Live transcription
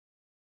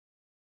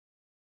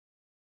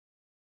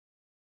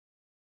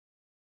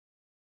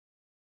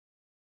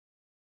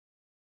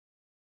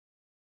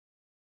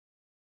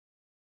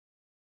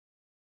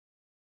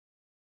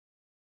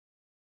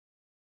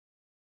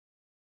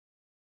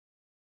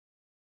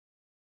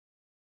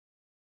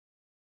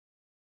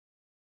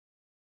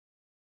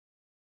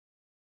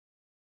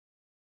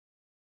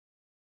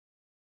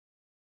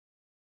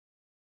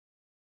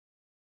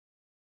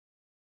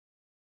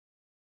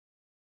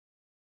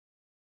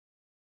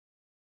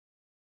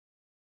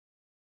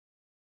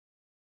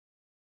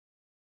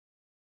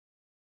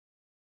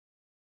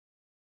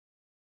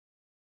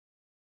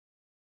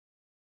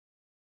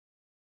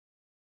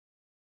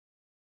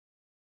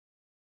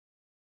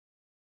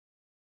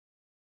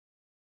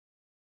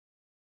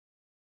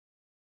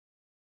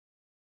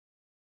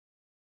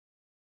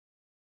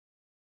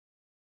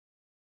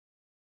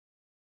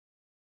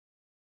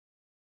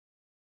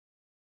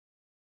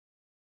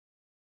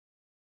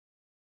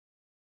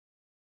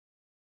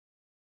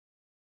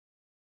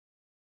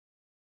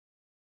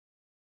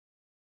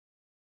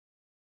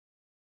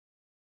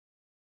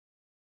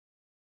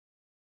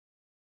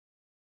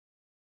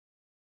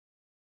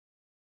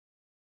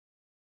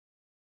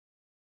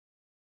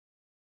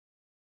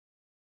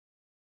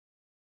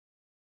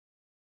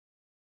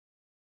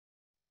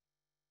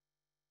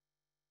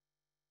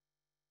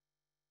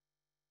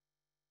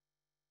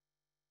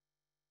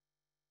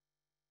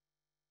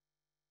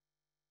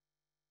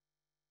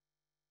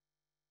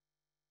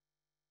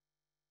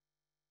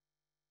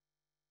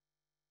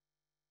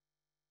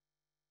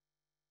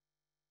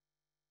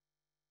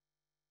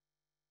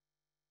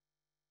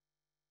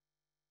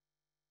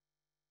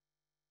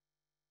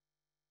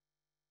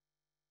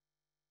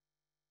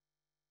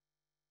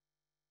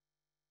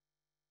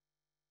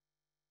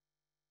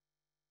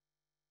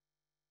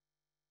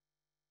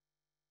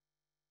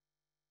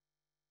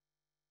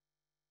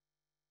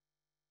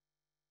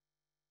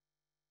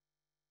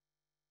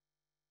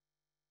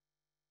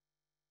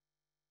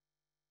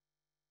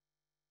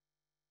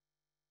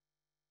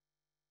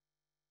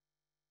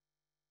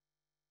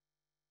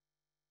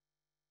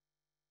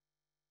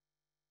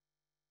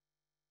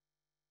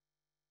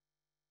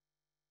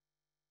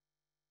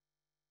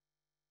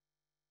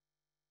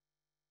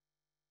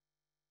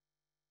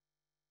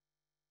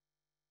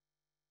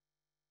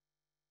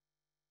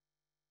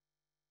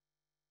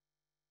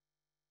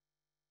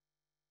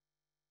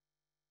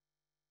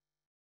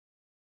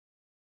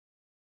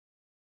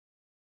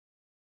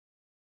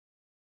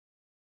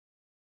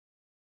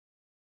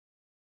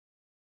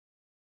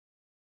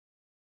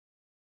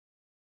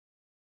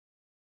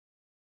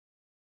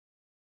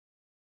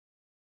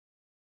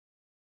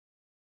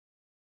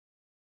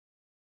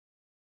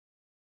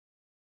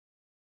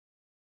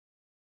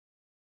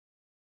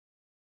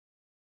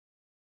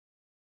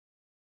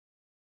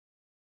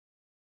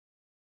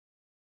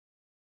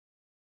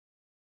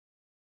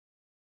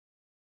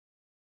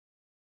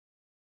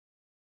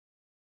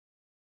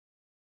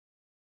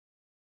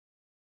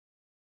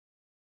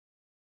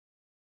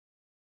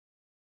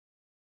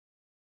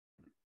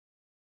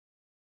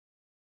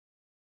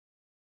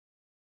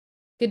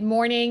Good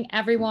morning,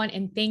 everyone,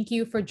 and thank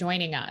you for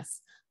joining us.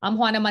 I'm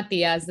Juana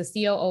Matias, the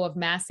COO of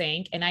Mass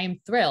Inc., and I am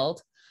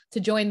thrilled to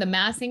join the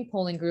Mass Inc.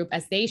 polling group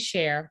as they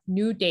share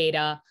new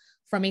data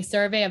from a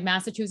survey of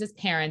Massachusetts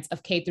parents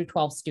of K through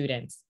 12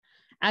 students.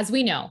 As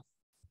we know,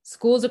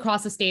 schools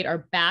across the state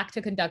are back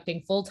to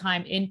conducting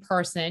full-time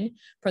in-person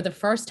for the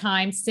first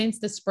time since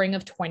the spring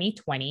of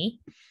 2020.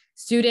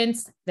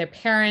 Students, their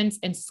parents,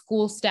 and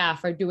school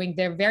staff are doing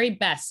their very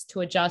best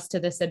to adjust to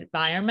this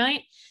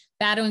environment,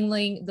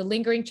 battling the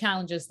lingering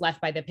challenges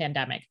left by the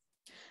pandemic.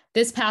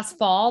 This past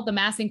fall, the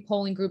Mass Inc.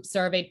 polling group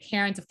surveyed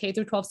parents of K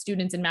through 12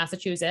 students in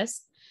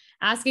Massachusetts,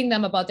 asking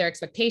them about their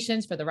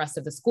expectations for the rest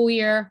of the school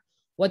year.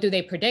 What do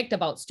they predict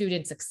about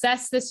student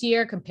success this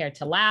year compared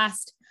to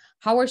last?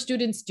 How are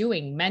students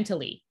doing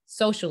mentally,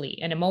 socially,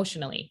 and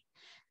emotionally?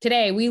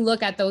 Today, we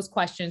look at those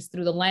questions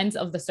through the lens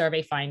of the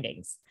survey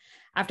findings.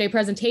 After a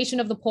presentation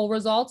of the poll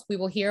results, we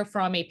will hear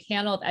from a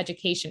panel of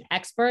education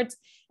experts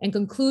and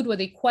conclude with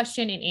a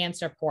question and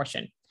answer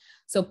portion.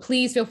 So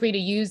please feel free to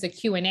use the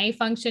Q&A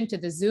function to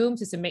the Zoom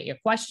to submit your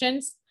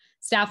questions.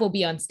 Staff will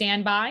be on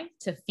standby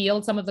to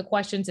field some of the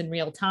questions in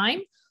real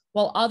time,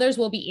 while others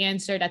will be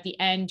answered at the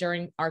end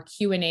during our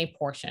Q&A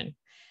portion.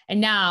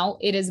 And now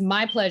it is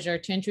my pleasure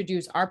to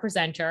introduce our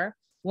presenter,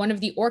 one of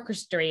the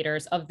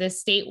orchestrators of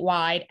this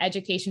statewide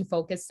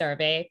education-focused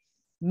survey,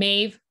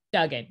 Maeve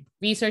Duggan,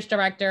 Research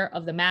Director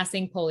of the Mass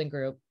Inc. polling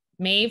group.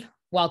 Maeve,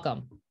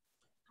 welcome.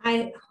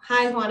 Hi,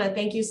 Juana.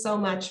 Thank you so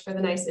much for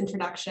the nice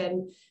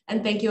introduction.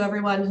 And thank you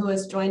everyone who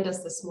has joined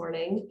us this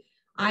morning.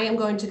 I am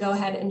going to go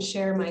ahead and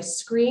share my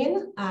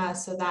screen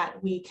so that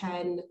we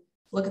can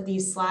look at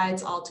these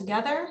slides all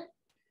together.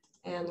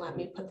 And let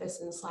me put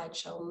this in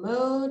slideshow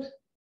mode.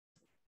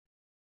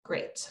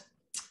 Great.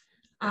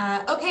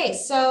 Okay,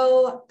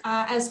 so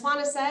as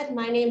Juana said,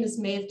 my name is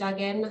Maeve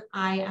Duggan.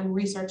 I am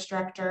Research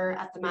Director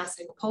at the Mass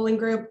Inc. polling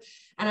group,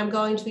 and I'm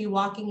going to be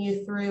walking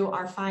you through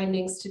our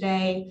findings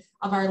today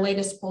of our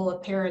latest poll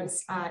of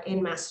parents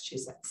in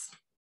Massachusetts.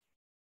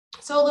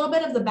 So a little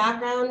bit of the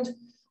background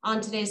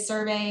on today's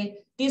survey.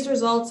 These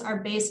results are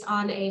based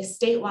on a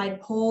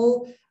statewide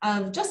poll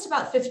of just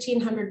about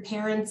 1,500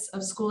 parents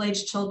of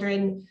school-age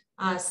children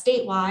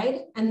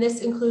statewide, and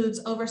this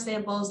includes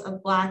oversamples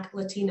of Black,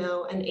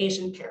 Latino, and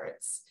Asian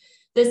parents.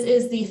 This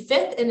is the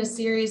fifth in a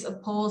series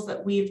of polls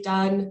that we've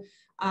done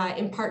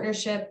in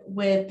partnership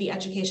with the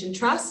Education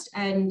Trust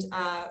and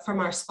from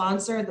our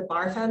sponsor, the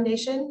Barr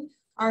Foundation.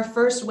 Our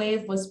first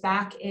wave was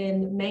back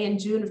in May and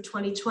June of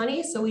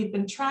 2020, so we've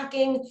been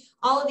tracking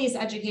all of these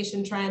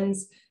education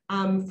trends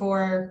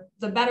for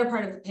the better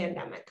part of the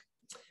pandemic.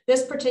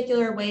 This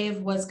particular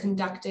wave was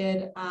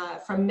conducted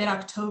from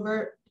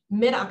mid-October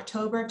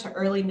to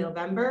early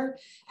November.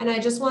 And I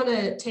just want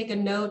to take a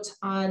note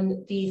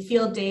on the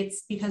field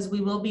dates because we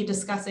will be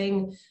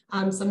discussing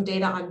some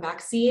data on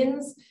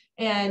vaccines.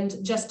 And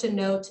just to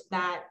note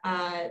that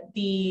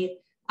the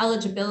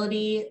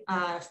eligibility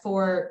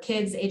for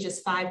kids ages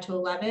 5 to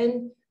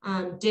 11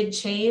 did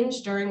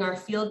change during our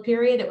field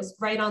period. It was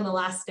right on the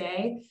last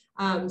day.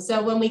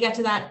 So when we get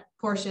to that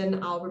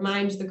portion, I'll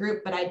remind the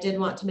group, but I did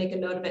want to make a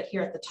note of it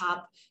here at the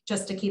top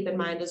just to keep in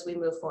mind as we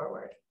move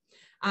forward.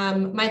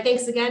 My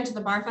thanks again to the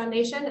Barr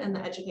Foundation and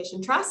the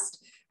Education Trust.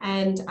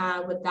 And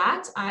with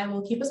that, I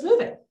will keep us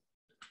moving.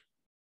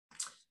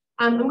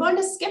 I'm going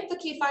to skip the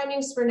key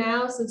findings for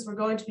now since we're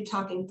going to be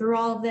talking through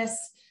all of this.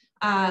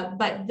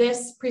 But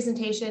this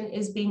presentation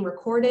is being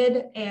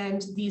recorded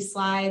and these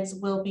slides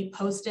will be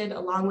posted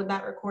along with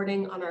that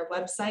recording on our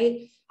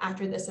website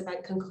after this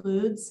event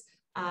concludes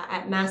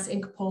at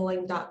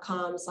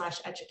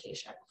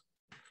massincpolling.com/education.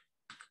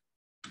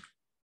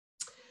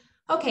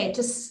 Okay,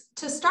 to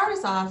start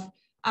us off,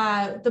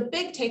 the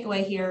big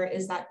takeaway here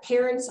is that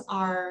parents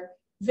are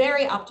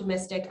very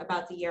optimistic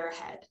about the year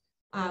ahead.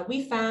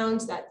 We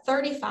found that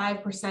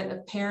 35%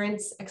 of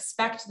parents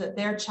expect that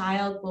their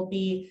child will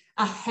be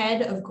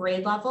ahead of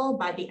grade level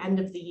by the end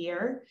of the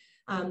year.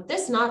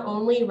 This not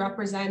only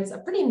represents a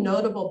pretty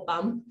notable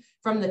bump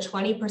from the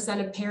 20%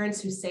 of parents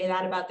who say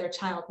that about their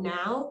child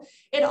now,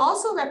 it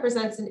also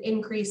represents an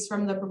increase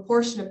from the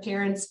proportion of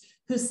parents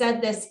who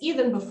said this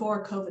even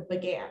before COVID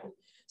began.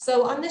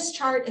 So on this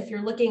chart, if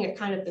you're looking at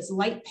kind of this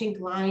light pink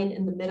line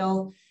in the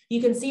middle,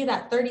 you can see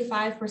that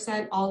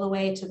 35% all the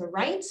way to the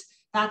right.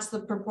 That's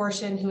the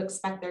proportion who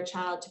expect their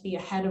child to be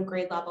ahead of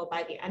grade level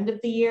by the end of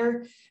the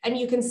year. And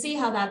you can see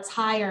how that's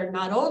higher,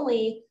 not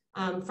only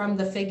from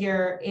the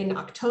figure in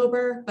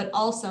October, but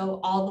also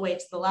all the way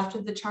to the left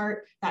of the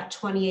chart, that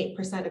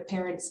 28% of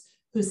parents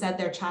who said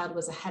their child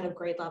was ahead of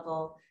grade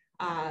level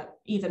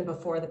even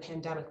before the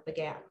pandemic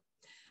began.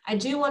 I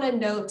do want to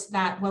note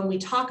that when we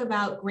talk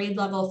about grade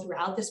level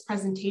throughout this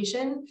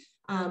presentation,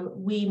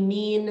 we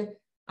mean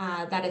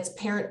that it's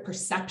parent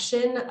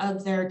perception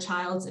of their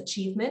child's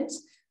achievement.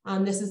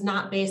 This is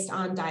not based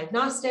on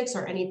diagnostics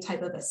or any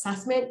type of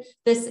assessment.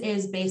 This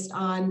is based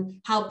on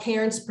how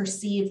parents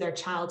perceive their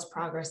child's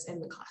progress in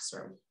the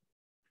classroom.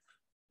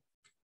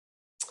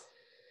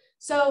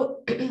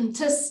 So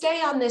to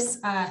stay on this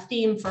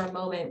theme for a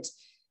moment,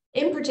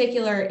 In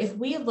particular, if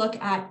we look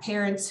at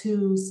parents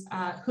who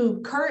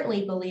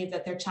currently believe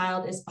that their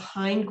child is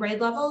behind grade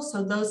level,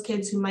 so those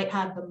kids who might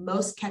have the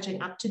most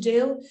catching up to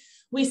do,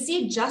 we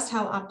see just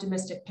how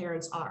optimistic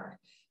parents are.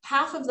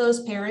 Half of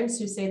those parents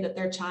who say that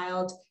their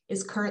child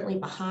is currently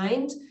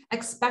behind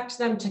expect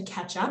them to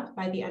catch up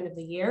by the end of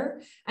the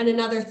year, and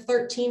another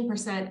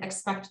 13%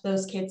 expect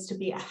those kids to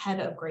be ahead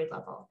of grade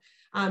level.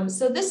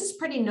 So this is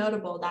pretty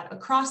notable that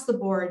across the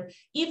board,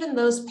 even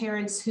those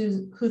parents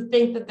who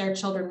think that their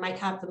children might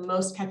have the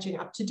most catching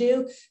up to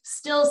do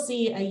still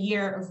see a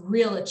year of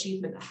real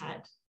achievement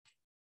ahead.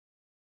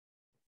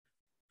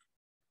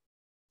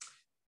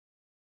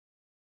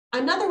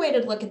 Another way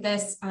to look at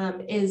this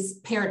is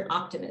parent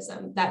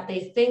optimism, that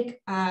they think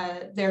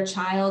their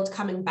child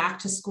coming back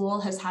to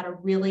school has had a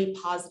really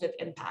positive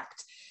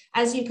impact.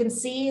 As you can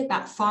see,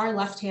 that far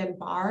left-hand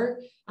bar,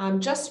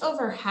 just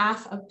over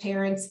half of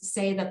parents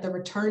say that the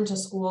return to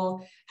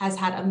school has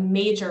had a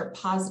major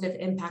positive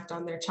impact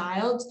on their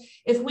child.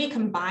 If we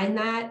combine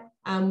that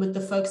with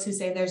the folks who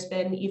say there's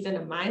been even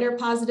a minor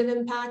positive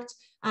impact,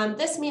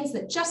 this means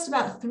that just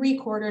about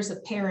 3/4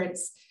 of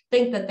parents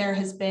think that there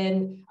has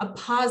been a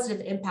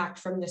positive impact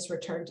from this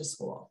return to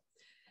school.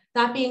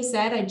 That being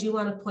said, I do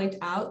want to point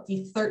out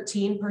the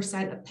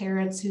 13% of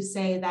parents who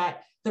say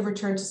that the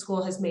return to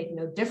school has made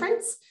no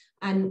difference.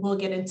 And we'll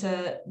get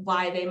into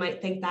why they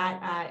might think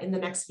that in the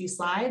next few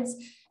slides.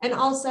 And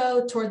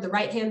also toward the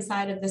right-hand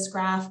side of this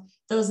graph,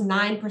 those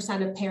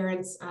 9% of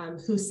parents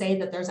who say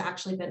that there's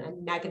actually been a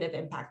negative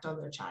impact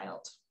on their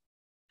child.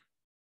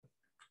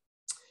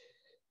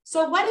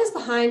 So what is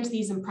behind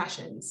these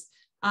impressions?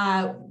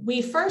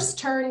 We first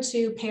turn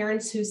to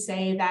parents who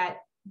say that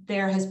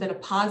there has been a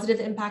positive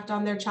impact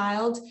on their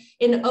child.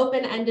 In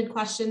open-ended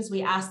questions,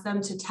 we ask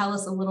them to tell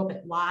us a little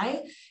bit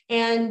why.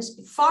 And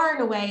far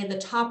and away, the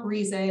top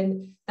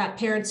reason that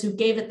parents who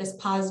gave it this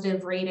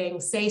positive rating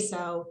say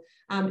so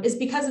is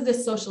because of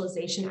this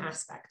socialization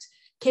aspect.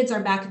 Kids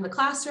are back in the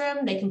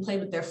classroom, they can play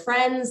with their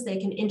friends, they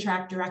can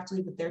interact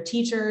directly with their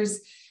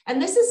teachers.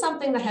 And this is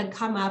something that had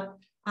come up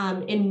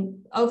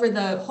over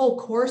the whole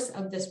course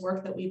of this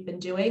work that we've been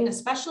doing,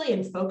 especially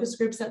in focus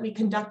groups that we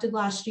conducted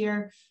last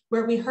year,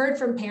 where we heard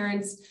from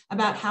parents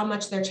about how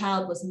much their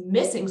child was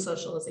missing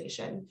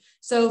socialization.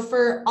 So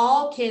for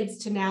all kids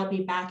to now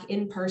be back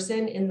in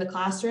person in the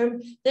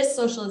classroom, this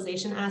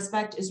socialization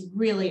aspect is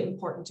really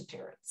important to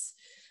parents.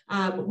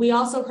 We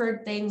also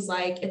heard things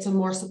like it's a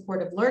more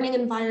supportive learning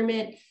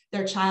environment,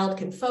 their child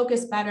can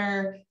focus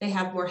better, they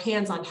have more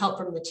hands-on help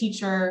from the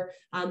teacher,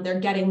 they're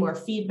getting more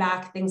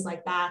feedback, things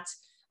like that.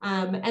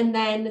 And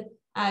then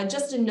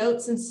just a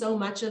note, since so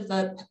much of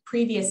the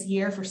previous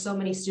year for so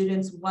many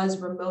students was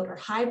remote or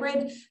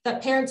hybrid,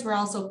 that parents were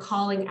also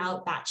calling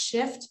out that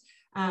shift,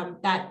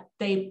 that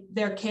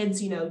their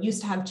kids,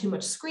 used to have too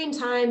much screen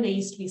time, they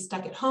used to be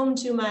stuck at home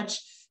too much.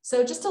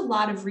 So just a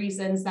lot of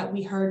reasons that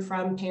we heard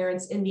from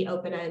parents in the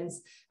open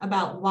ends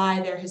about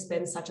why there has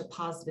been such a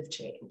positive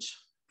change.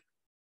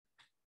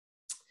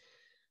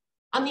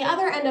 On the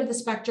other end of the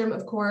spectrum,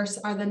 of course,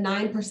 are the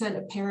 9%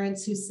 of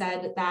parents who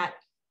said that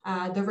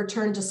the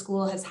return to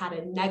school has had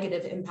a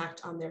negative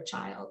impact on their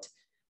child.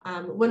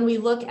 When we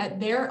look at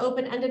their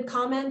open-ended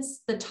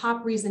comments, the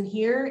top reason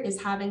here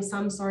is having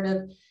some sort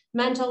of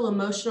mental,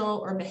 emotional,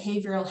 or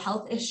behavioral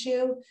health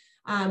issue.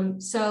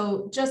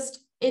 So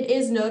just it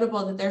is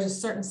notable that there's a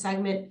certain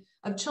segment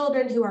of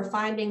children who are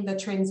finding the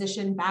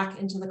transition back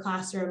into the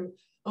classroom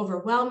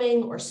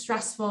overwhelming or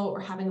stressful or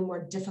having a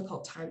more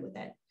difficult time with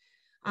it.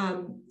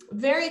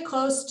 Very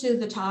close to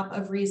the top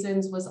of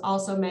reasons was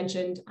also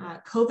mentioned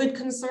COVID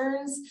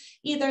concerns,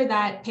 either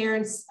that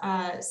parents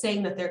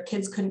saying that their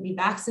kids couldn't be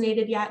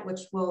vaccinated yet,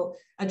 which we'll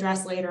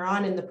address later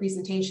on in the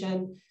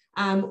presentation,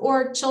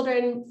 or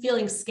children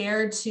feeling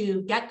scared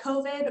to get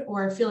COVID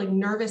or feeling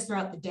nervous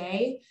throughout the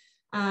day.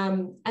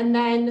 And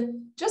then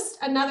just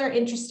another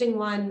interesting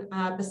one,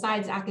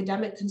 besides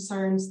academic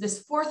concerns,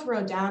 this fourth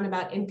row down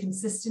about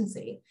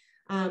inconsistency.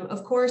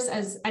 Of course,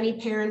 as any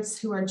parents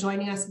who are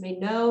joining us may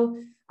know,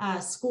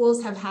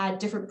 schools have had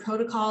different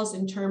protocols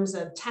in terms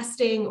of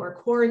testing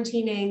or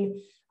quarantining,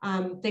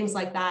 things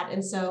like that.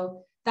 And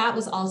so that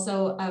was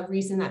also a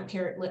reason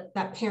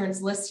that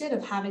parents listed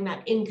of having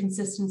that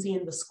inconsistency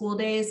in the school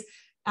days,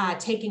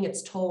 taking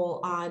its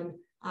toll on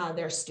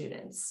their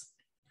students.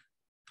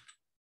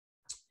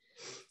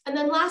 And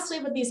then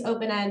lastly, with these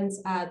open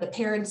ends, the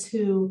parents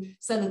who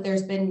said that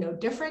there's been no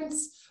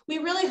difference, we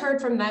really heard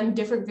from them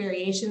different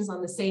variations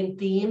on the same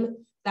theme,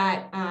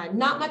 that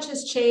not much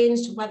has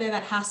changed, whether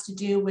that has to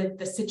do with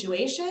the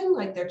situation,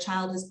 like their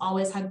child has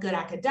always had good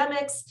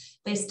academics,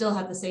 they still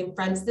have the same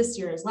friends this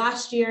year as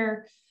last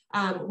year,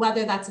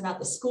 whether that's about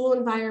the school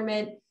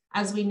environment.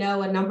 As we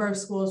know, a number of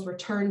schools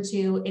returned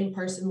to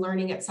in-person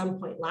learning at some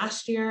point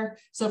last year.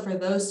 So for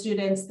those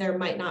students, there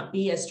might not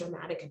be as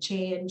dramatic a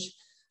change.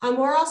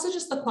 Or also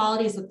just the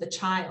qualities of the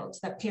child,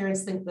 that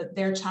parents think that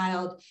their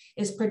child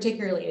is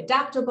particularly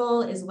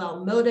adaptable, is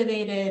well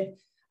motivated.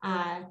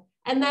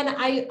 And then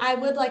I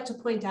would like to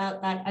point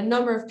out that a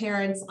number of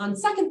parents on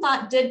second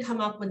thought did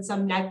come up with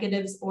some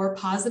negatives or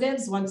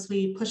positives once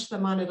we pushed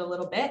them on it a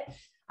little bit.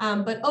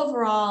 But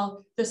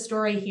overall, the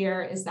story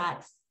here is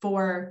that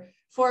for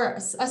a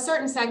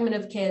certain segment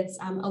of kids,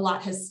 a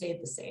lot has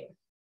stayed the same.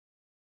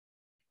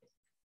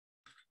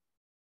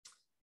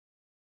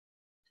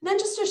 And then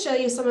just to show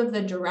you some of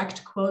the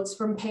direct quotes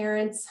from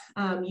parents,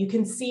 you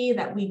can see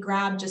that we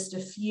grabbed just a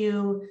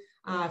few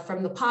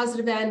from the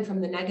positive end,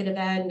 from the negative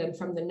end, and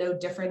from the no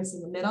difference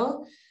in the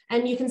middle.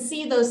 And you can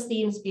see those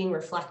themes being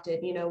reflected,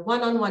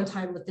 one-on-one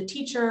time with the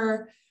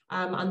teacher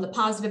on the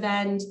positive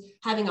end,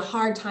 having a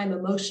hard time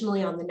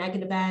emotionally on the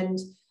negative end,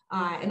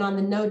 and on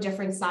the no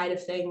difference side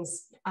of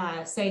things,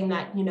 saying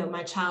that,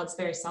 my child's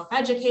very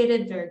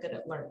self-educated, very good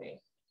at learning.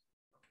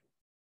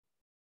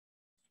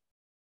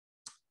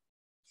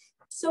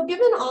 So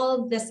given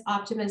all of this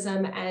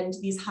optimism and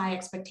these high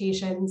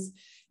expectations,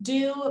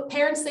 do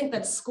parents think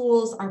that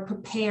schools are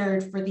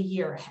prepared for the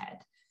year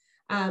ahead?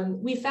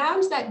 We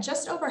found that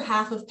just over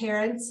half of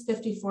parents,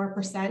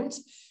 54%,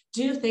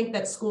 do think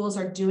that schools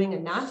are doing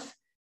enough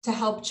to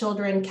help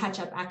children catch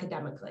up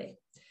academically.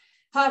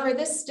 However,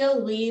 this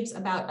still leaves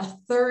about a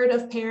third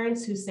of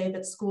parents who say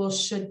that schools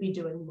should be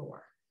doing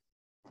more.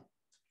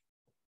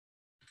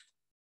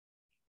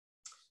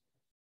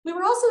 We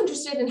were also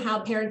interested in how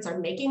parents are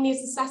making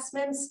these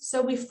assessments.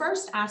 So we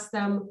first asked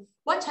them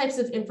what types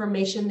of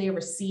information they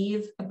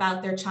receive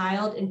about their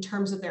child in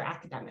terms of their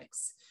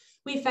academics.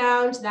 We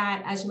found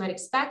that, as you might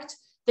expect,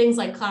 things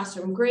like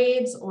classroom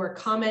grades or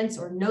comments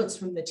or notes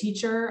from the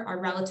teacher are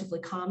relatively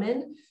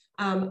common.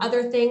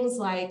 Other things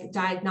like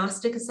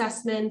diagnostic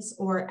assessments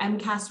or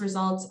MCAS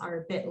results are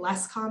a bit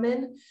less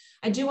common.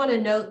 I do want to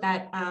note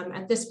that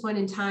at this point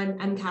in time,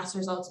 MCAS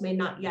results may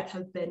not yet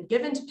have been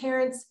given to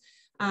parents.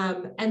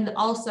 And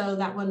also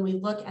that when we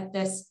look at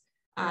this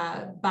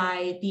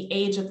by the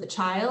age of the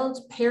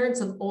child,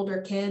 parents of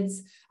older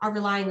kids are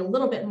relying a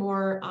little bit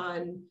more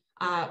on,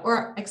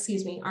 are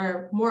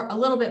a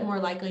little bit more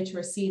likely to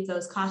receive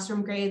those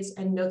classroom grades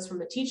and notes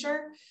from a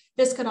teacher.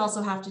 This could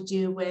also have to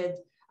do with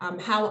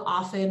how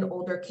often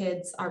older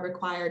kids are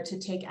required to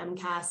take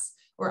MCAS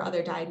or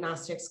other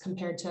diagnostics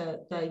compared to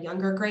the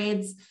younger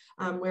grades,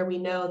 where we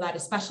know that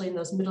especially in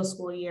those middle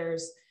school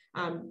years,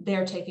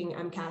 they're taking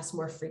MCAS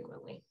more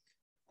frequently.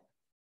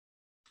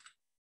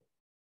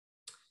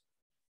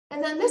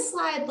 And then this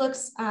slide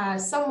looks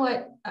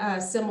somewhat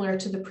similar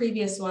to the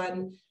previous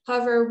one.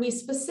 However, we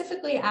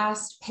specifically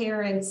asked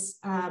parents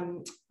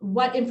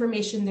what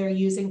information they're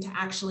using to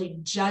actually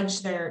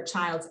judge their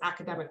child's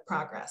academic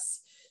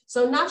progress.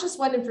 So not just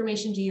what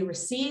information do you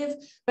receive,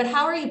 but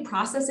how are you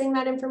processing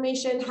that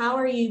information? How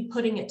are you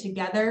putting it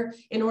together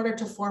in order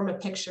to form a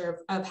picture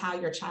of how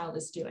your child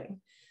is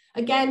doing?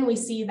 Again, we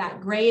see that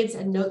grades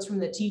and notes from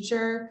the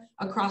teacher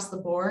across the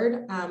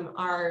board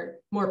are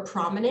more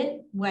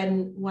prominent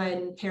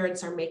when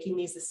parents are making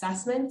these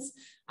assessments.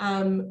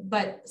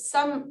 But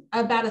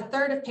about a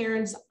third of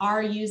parents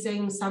are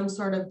using some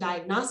sort of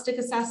diagnostic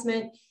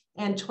assessment,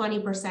 and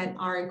 20%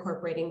 are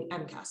incorporating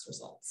MCAS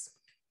results.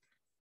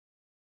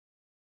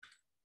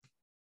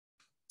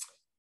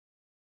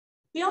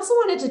 We also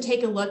wanted to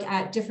take a look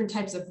at different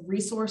types of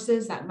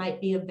resources that might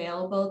be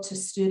available to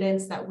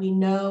students that we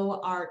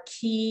know are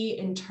key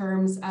in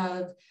terms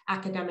of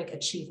academic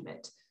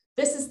achievement.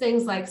 This is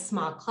things like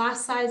small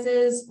class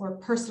sizes or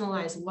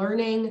personalized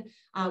learning,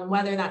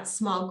 whether that's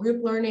small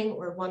group learning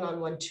or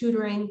one-on-one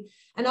tutoring,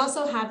 and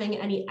also having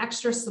any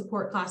extra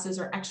support classes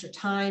or extra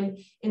time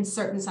in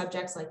certain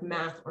subjects like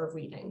math or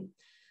reading.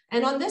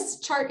 And on this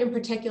chart in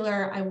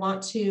particular, I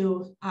want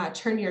to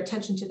turn your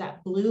attention to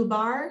that blue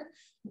bar.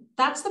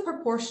 That's the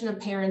proportion of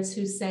parents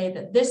who say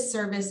that this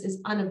service is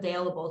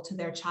unavailable to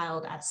their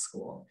child at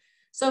school.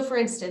 So for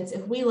instance,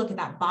 if we look at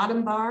that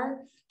bottom bar,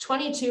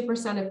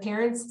 22% of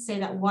parents say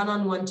that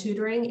one-on-one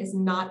tutoring is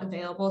not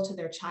available to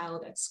their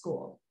child at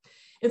school.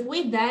 If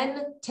we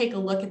then take a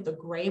look at the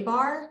gray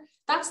bar,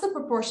 that's the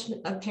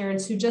proportion of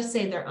parents who just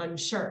say they're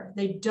unsure.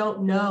 They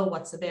don't know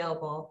what's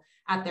available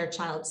at their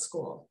child's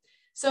school.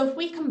 So if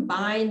we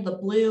combine the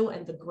blue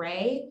and the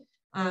gray,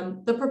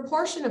 the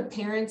proportion of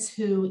parents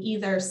who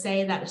either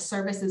say that a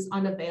service is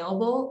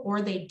unavailable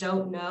or they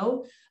don't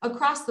know,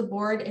 across the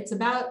board, it's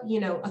about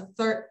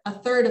a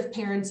third of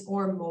parents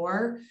or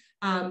more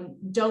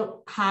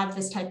don't have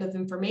this type of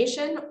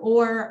information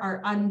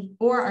or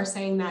are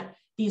saying that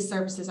these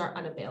services are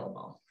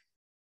unavailable.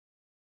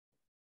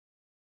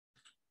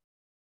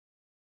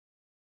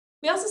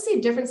 We also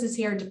see differences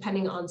here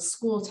depending on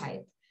school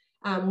type,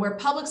 where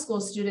public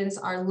school students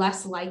are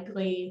less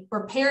likely,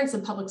 or parents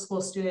of public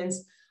school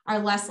students are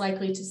less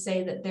likely to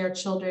say that their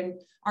children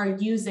are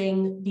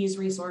using these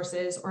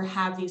resources or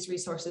have these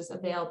resources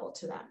available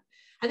to them.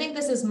 I think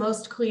this is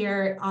most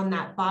clear on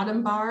that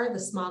bottom bar, the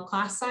small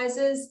class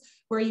sizes,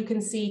 where you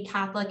can see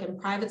Catholic and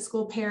private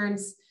school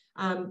parents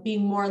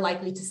being more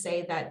likely to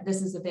say that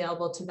this is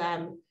available to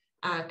them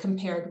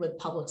compared with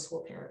public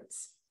school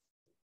parents.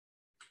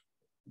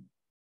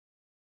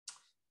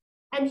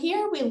 And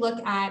here we look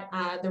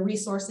at the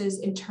resources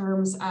in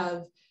terms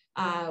of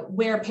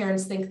where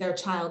parents think their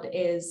child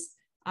is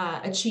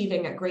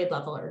achieving at grade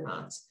level or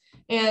not.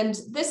 And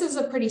this is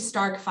a pretty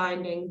stark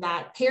finding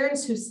that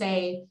parents who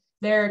say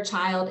their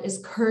child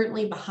is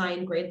currently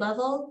behind grade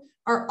level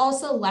are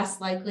also less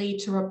likely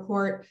to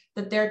report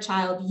that their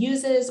child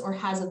uses or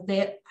has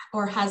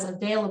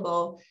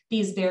available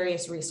these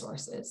various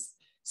resources.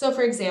 So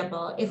for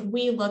example, if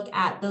we look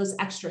at those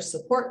extra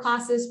support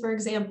classes, for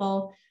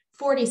example,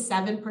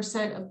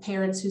 47% of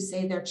parents who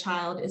say their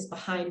child is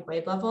behind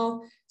grade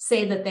level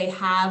say that they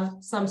have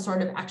some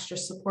sort of extra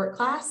support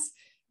class.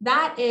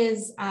 That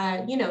is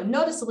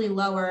noticeably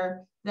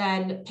lower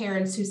than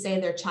parents who say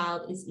their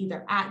child is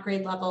either at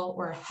grade level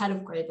or ahead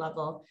of grade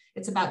level.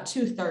 It's about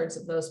 2/3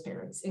 of those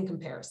parents in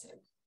comparison.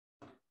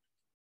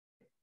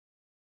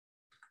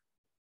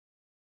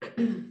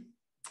 The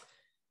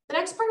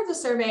next part of the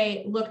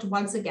survey looked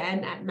once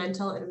again at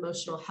mental and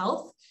emotional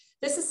health.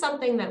 This is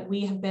something that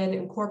we have been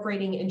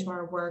incorporating into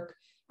our work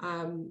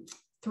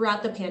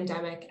throughout the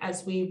pandemic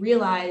as we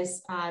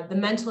realize the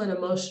mental and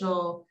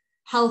emotional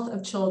health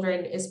of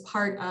children is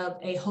part of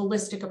a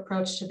holistic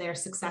approach to their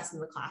success in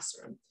the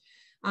classroom.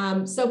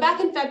 So back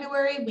in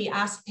February, we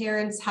asked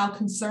parents how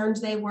concerned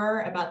they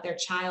were about their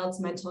child's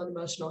mental and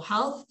emotional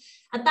health.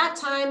 At that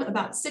time,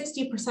 about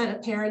 60%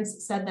 of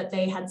parents said that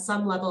they had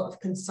some level of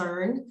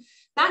concern.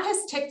 That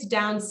has ticked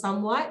down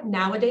somewhat.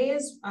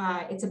 Nowadays,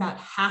 it's about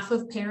half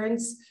of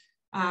parents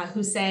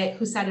who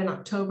said in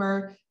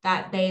October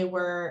that they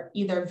were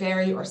either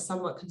very or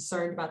somewhat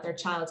concerned about their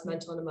child's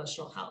mental and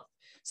emotional health.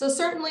 So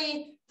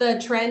certainly the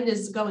trend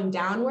is going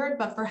downward,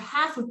 but for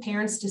half of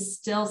parents to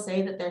still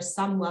say that there's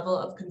some level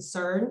of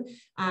concern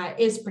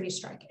is pretty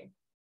striking.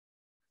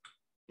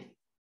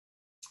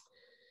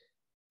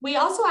 We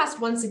also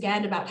asked once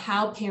again about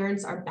how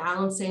parents are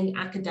balancing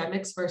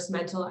academics versus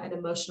mental and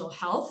emotional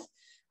health.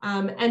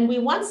 And we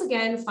once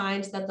again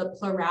find that the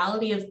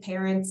plurality of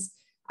parents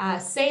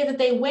say that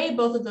they weigh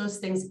both of those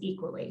things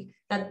equally,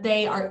 that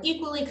they are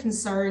equally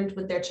concerned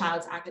with their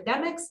child's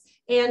academics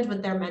and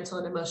with their mental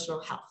and emotional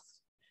health.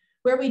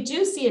 Where we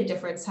do see a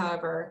difference,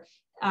 however,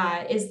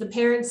 is the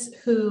parents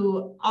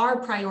who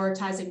are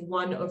prioritizing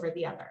one over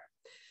the other.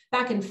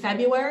 Back in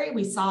February,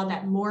 we saw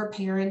that more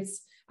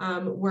parents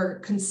were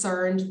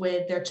concerned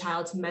with their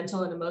child's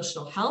mental and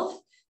emotional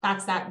health.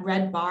 That's that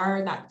red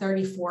bar, that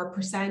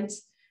 34%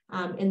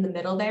 in the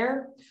middle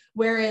there.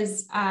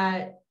 Whereas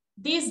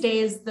these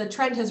days, the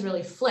trend has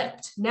really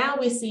flipped. Now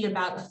we see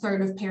about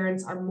 1/3 of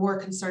parents are more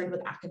concerned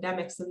with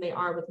academics than they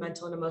are with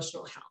mental and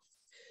emotional health.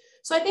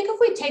 So I think if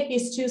we take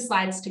these two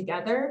slides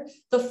together,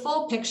 the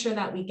full picture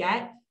that we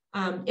get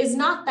is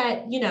not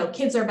that,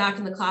 kids are back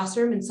in the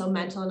classroom and so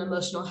mental and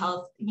emotional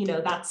health,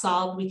 that's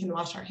solved, we can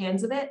wash our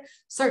hands of it.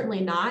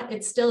 Certainly not.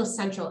 It's still a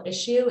central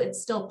issue.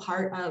 It's still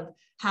part of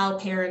how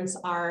parents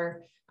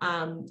are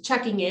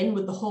checking in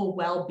with the whole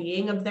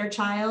well-being of their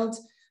child.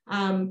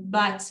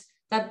 But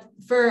that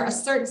for a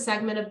certain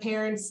segment of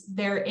parents,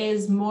 there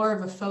is more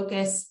of a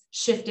focus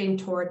shifting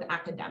toward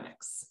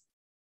academics.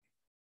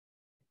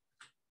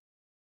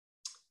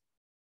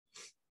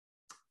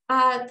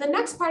 The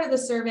next part of the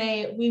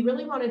survey, we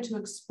really wanted to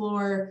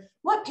explore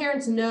what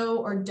parents know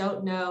or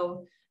don't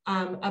know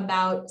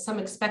about some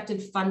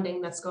expected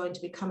funding that's going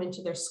to be coming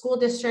to their school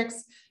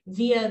districts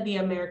via the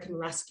American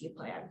Rescue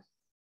Plan.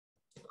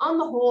 On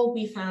the whole,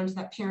 we found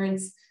that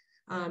parents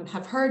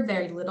have heard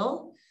very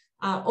little.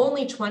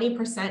 Only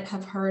 20%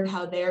 have heard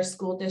how their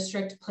school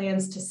district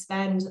plans to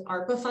spend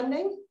ARPA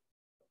funding.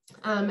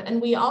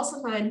 And we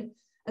also find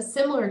a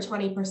similar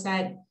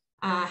 20%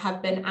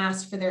 have been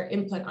asked for their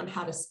input on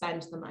how to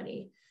spend the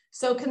money.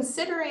 So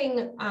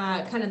considering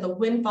kind of the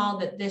windfall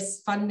that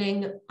this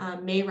funding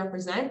may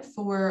represent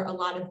for a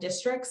lot of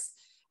districts,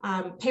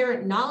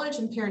 parent knowledge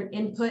and parent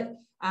input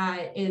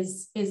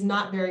is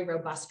not very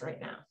robust right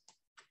now.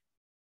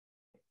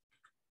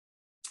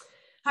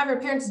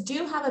 However, parents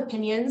do have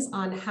opinions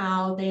on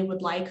how they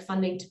would like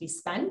funding to be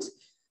spent.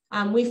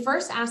 We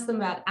first asked them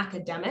about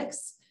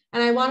academics,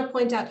 and I want to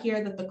point out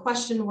here that the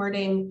question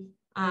wording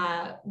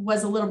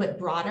was a little bit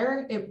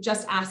broader. It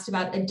just asked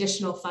about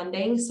additional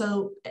funding.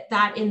 So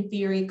that in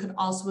theory could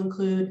also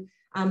include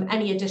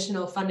any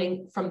additional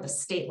funding from the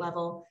state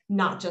level,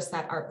 not just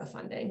that ARPA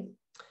funding.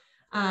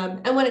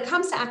 And when it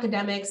comes to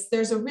academics,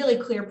 there's a really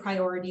clear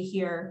priority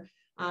here.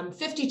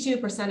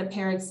 52% of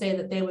parents say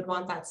that they would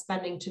want that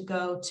spending to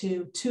go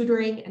to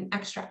tutoring and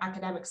extra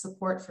academic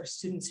support for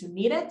students who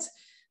need it.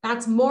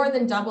 That's more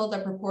than double the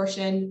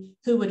proportion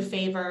who would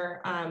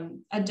favor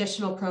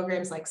additional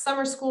programs like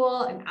summer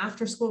school and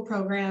after school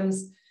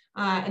programs,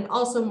 and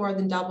also more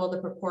than double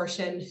the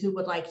proportion who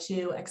would like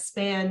to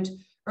expand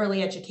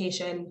early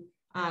education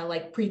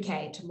like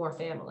pre-K to more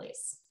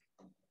families.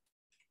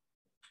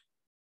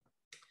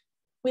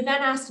 We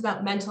then asked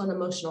about mental and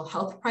emotional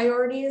health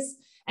priorities.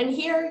 And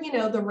here,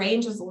 the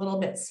range is a little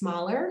bit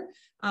smaller,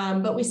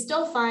 but we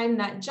still find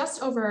that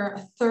just over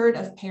 1/3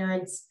 of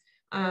parents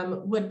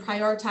would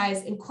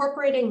prioritize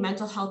incorporating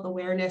mental health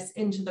awareness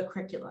into the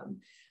curriculum.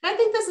 And I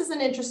think this is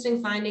an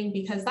interesting finding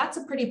because that's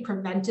a pretty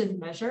preventive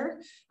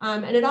measure.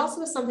 And it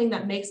also is something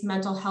that makes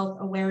mental health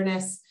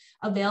awareness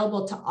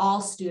available to all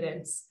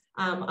students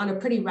on a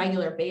pretty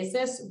regular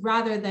basis,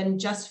 rather than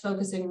just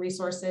focusing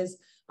resources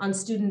on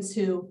students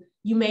who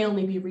you may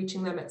only be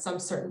reaching them at some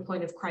certain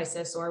point of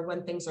crisis or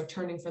when things are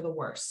turning for the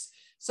worse.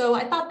 So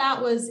I thought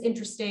that was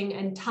interesting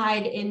and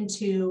tied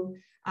into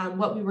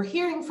what we were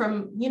hearing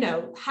from,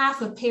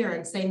 half of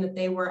parents saying that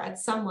they were at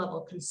some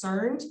level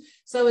concerned.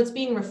 So it's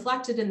being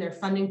reflected in their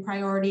funding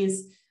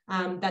priorities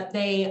that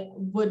they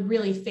would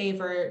really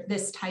favor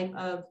this type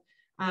of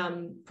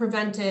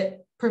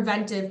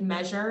preventive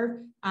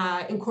measure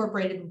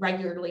incorporated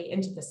regularly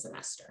into the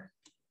semester.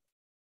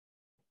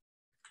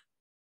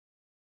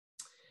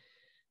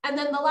 And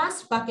then the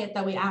last bucket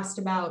that we asked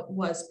about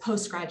was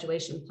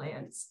post-graduation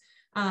plans.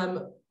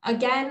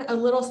 Again, a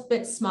little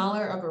bit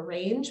smaller of a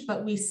range,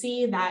 but we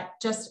see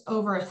that just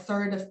over a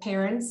third of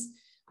parents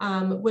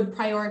would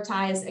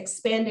prioritize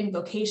expanding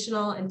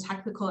vocational and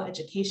technical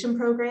education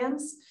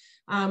programs,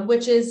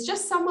 which is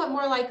just somewhat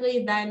more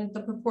likely than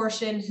the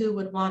proportion who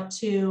would want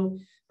to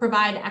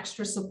provide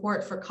extra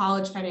support for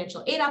college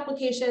financial aid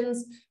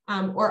applications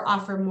or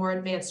offer more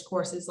advanced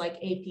courses like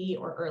AP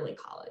or early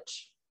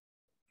college.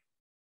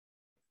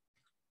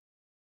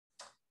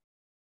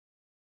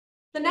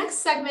 The next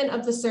segment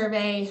of the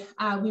survey,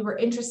 we were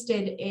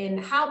interested in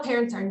how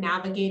parents are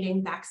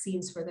navigating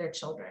vaccines for their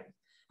children.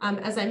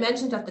 As I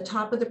mentioned at the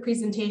top of the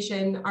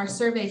presentation, our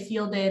survey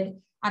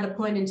fielded at a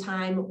point in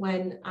time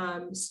when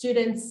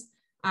students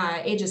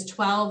ages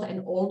 12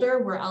 and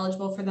older were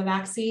eligible for the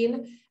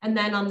vaccine. And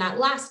then on that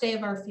last day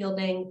of our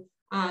fielding,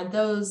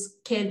 those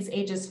kids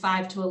ages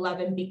 5 to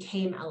 11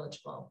 became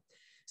eligible.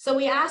 So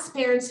we asked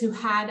parents who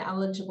had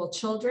eligible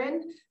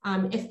children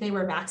if they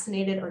were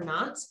vaccinated or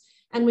not.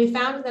 And we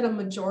found that a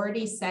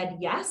majority said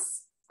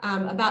yes.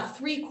 About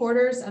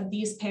 3/4 of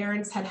these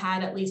parents had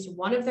had at least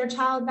one of their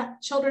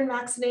children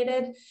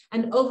vaccinated,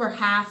 and over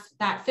half,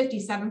 that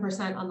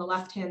 57% on the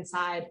left-hand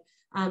side,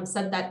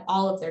 said that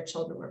all of their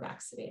children were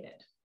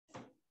vaccinated.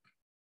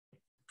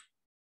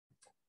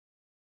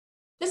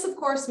 This, of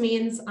course,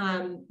 means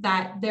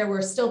that there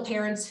were still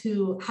parents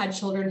who had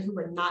children who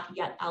were not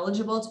yet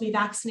eligible to be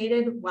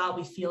vaccinated while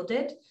we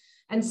fielded.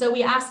 And so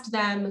we asked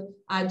them,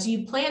 do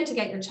you plan to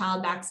get your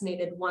child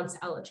vaccinated once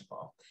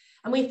eligible?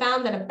 And we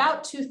found that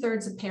about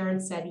 2/3 of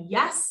parents said,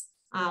 yes,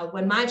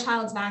 when my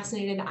child's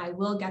vaccinated, I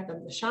will get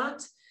them the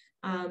shot.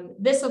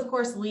 This, of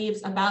course,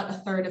 leaves about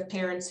 1/3 of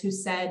parents who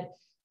said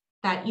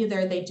that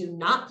either they do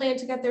not plan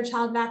to get their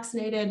child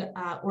vaccinated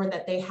or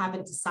that they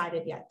haven't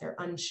decided yet, they're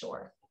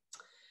unsure.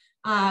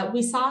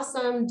 We saw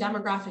some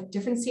demographic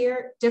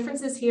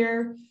differences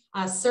here,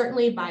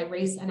 certainly by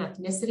race and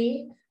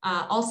ethnicity.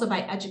 Also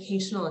by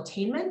educational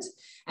attainment.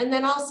 And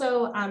then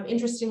also,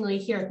 interestingly,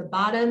 here at the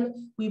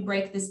bottom, we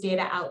break this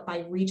data out by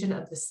region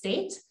of the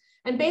state.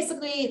 And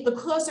basically, the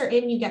closer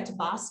in you get to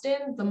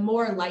Boston, the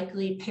more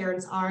likely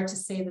parents are to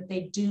say that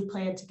they do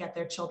plan to get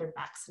their children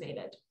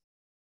vaccinated.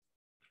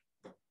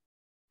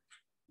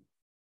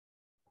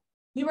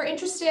 We were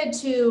interested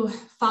to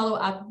follow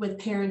up with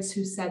parents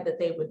who said that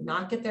they would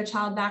not get their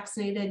child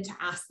vaccinated to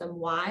ask them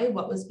why,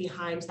 what was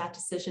behind that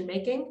decision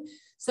making.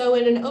 So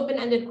in an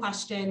open-ended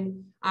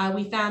question,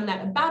 we found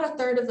that about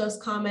 1/3 of those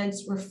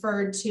comments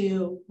referred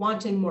to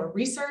wanting more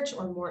research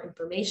or more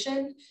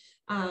information.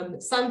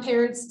 Some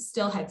parents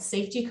still had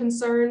safety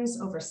concerns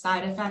over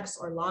side effects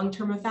or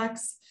long-term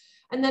effects.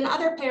 And then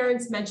other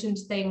parents mentioned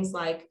things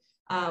like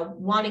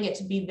wanting it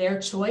to be their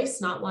choice,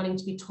 not wanting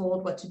to be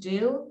told what to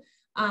do.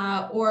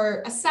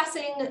 Or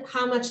assessing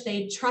how much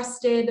they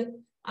trusted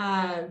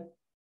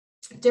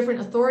different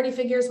authority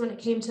figures when it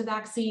came to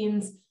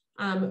vaccines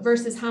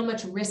versus how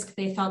much risk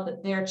they felt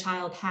that their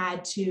child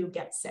had to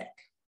get sick.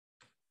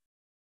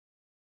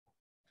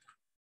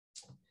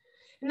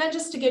 And then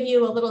just to give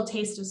you a little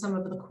taste of some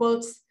of the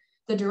quotes,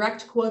 the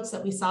direct quotes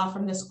that we saw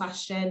from this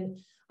question,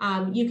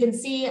 you can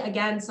see,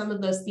 again, some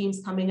of those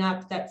themes coming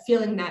up, that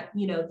feeling that,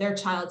 their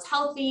child's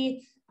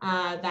healthy,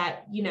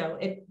 that,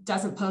 it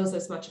doesn't pose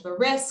as much of a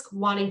risk,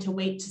 wanting to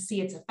wait to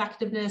see its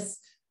effectiveness,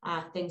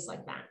 things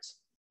like that.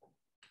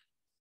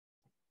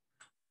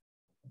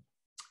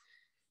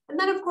 And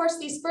then, of course,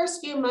 these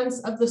first few months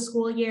of the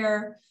school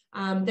year,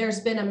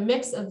 there's been a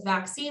mix of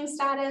vaccine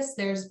status.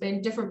 There's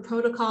been different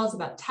protocols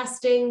about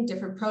testing,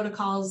 different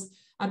protocols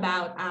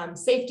about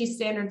safety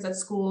standards at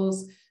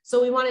schools.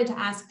 So we wanted to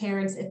ask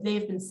parents if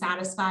they've been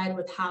satisfied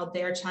with how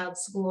their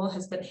child's school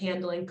has been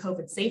handling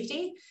COVID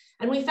safety.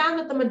 And we found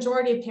that the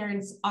majority of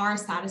parents are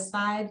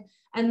satisfied,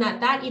 and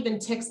that even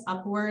ticks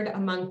upward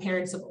among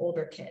parents of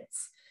older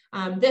kids.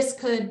 This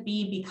could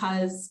be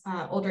because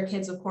older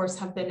kids, of course,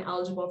 have been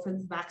eligible for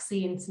the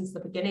vaccine since the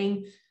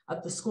beginning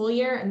of the school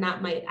year, and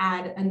that might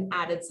add an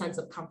added sense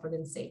of comfort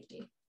and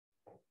safety.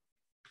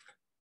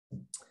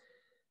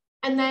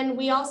 And then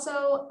we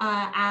also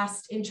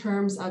asked in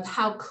terms of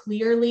how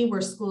clearly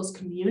were schools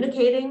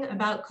communicating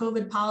about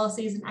COVID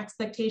policies and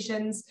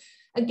expectations.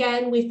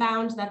 Again, we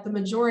found that the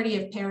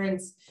majority of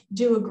parents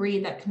do agree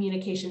that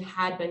communication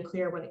had been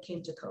clear when it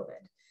came to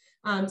COVID.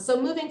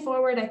 So moving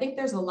forward, I think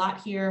there's a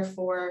lot here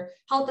for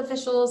health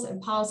officials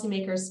and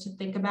policymakers to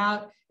think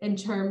about in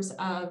terms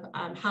of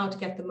how to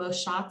get the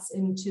most shots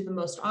into the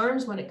most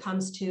arms when it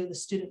comes to the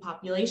student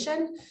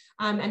population,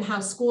 and how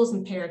schools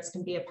and parents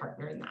can be a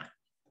partner in that.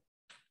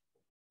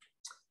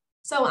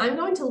 So I'm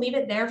going to leave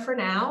it there for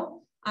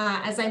now.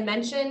 As I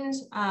mentioned,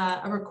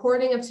 a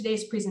recording of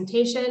today's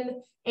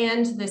presentation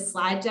and this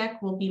slide deck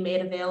will be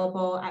made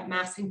available at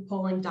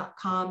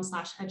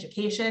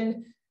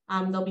massingpolling.com/education.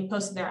 They'll be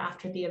posted there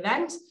after the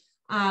event.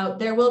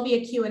 There will be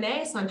a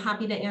Q&A, so I'm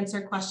happy to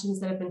answer questions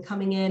that have been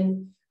coming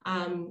in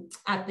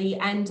at the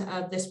end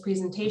of this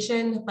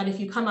presentation. But if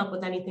you come up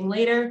with anything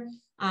later,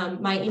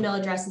 my email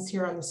address is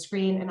here on the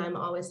screen, and I'm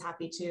always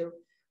happy to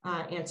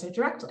answer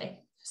directly.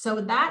 So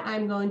with that,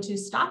 I'm going to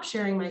stop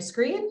sharing my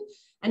screen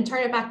and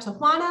turn it back to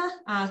Juana,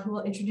 who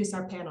will introduce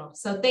our panel.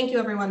 So thank you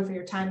everyone for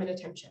your time and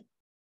attention.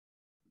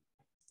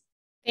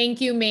 Thank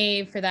you,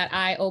 Maeve, for that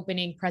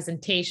eye-opening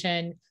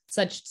presentation.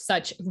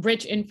 Such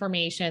rich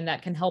information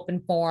that can help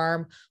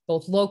inform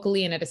both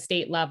locally and at a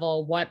state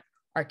level what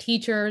our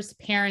teachers,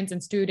 parents,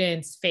 and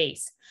students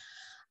face.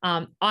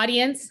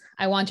 Audience,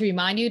 I want to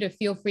remind you to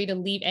feel free to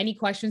leave any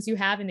questions you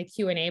have in the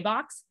Q&A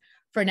box.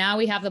 For now,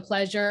 we have the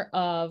pleasure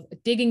of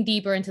digging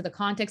deeper into the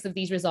context of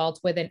these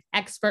results with an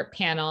expert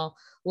panel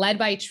led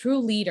by a true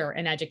leader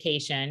in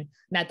education,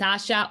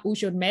 Natasha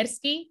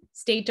Ushomirsky,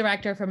 State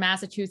Director for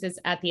Massachusetts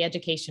at the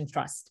Education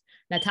Trust.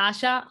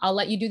 Natasha, I'll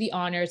let you do the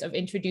honors of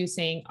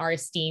introducing our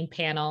esteemed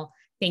panel.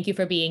 Thank you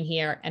for being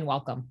here and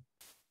welcome.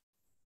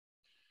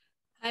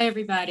 Hi,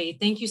 everybody.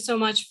 Thank you so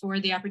much for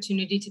the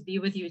opportunity to be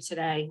with you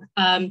today.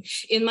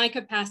 In my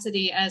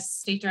capacity as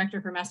State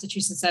Director for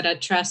Massachusetts at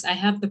Ed Trust, I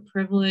have the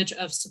privilege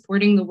of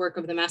supporting the work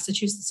of the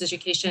Massachusetts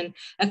Education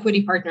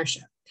Equity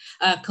Partnership,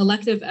 a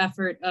collective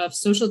effort of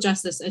social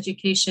justice,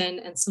 education,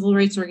 and civil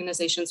rights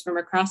organizations from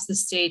across the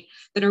state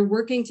that are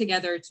working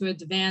together to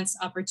advance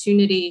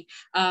opportunity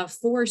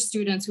for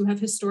students who have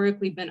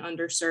historically been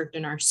underserved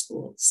in our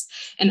schools.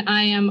 And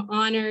I am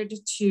honored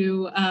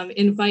to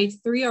invite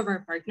three of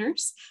our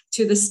partners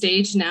to the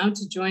stage now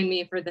to join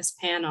me for this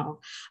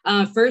panel.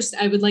 First,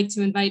 I would like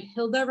to invite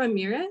Hilda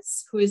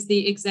Ramirez, who is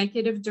the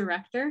Executive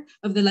Director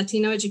of the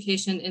Latino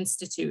Education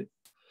Institute,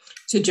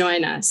 to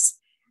join us.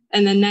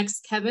 And then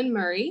next, Kevin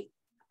Murray,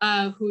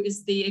 who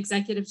is the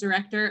Executive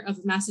Director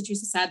of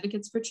Massachusetts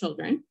Advocates for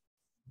Children.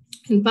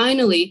 And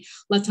finally,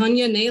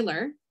 LaTonya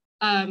Naylor,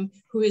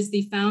 who is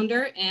the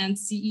founder and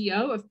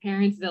CEO of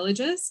Parent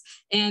Villages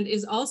and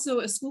is also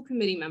a school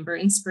committee member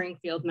in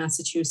Springfield,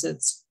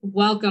 Massachusetts.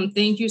 Welcome.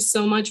 Thank you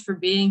so much for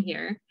being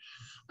here.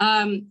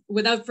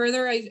 Without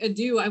further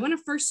ado, I want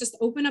to first just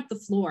open up the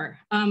floor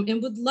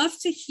and would love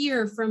to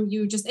hear from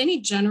you just any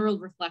general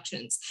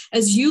reflections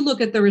as you look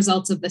at the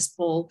results of this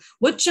poll.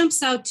 What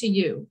jumps out to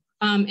you?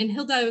 And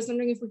Hilda, I was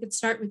wondering if we could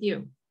start with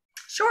you.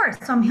 Sure.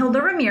 So I'm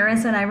Hilda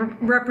Ramirez, and I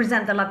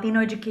represent the Latino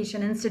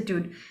Education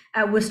Institute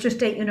at Worcester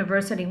State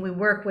University. We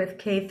work with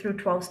K through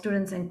 12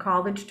 students and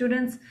college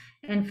students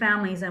and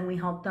families, and we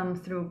help them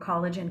through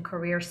college and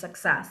career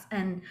success.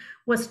 And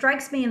what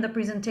strikes me in the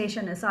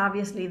presentation is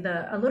obviously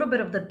a little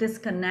bit of the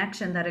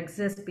disconnection that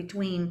exists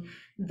between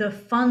the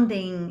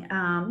funding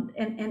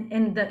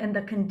and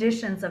the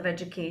conditions of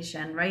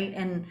education, right?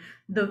 And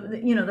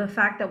the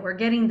fact that we're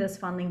getting this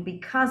funding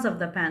because of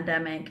the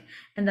pandemic,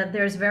 and that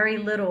there's very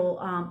little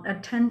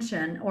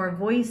attention or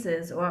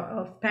voices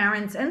of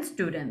parents and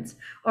students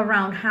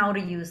around how to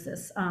use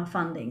this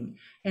funding.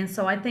 And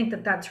so I think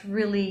that that's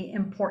really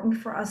important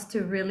for us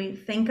to really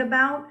think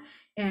about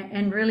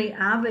and really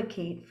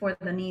advocate for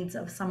the needs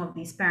of some of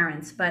these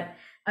parents. But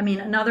I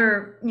mean,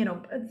 another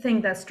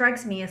thing that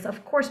strikes me is,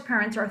 of course,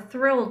 parents are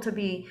thrilled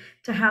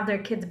to have their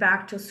kids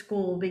back to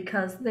school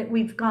because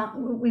we've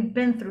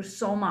been through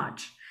so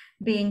much,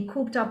 being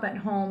cooped up at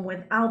home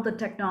without the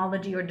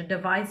technology or the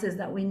devices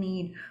that we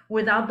need,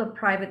 without the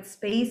private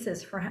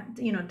spaces for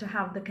to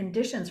have the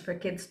conditions for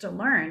kids to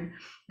learn.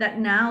 That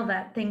now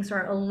that things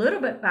are a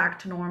little bit back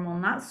to normal,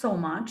 not so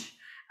much.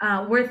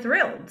 We're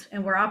thrilled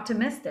and we're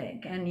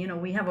optimistic,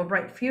 and we have a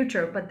bright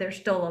future, but there's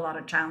still a lot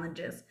of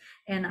challenges.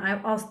 And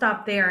I'll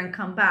stop there and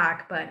come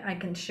back, but I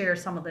can share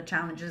some of the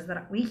challenges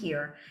that we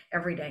hear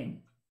every day.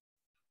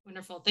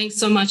 Wonderful. Thanks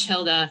so much,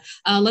 Hilda.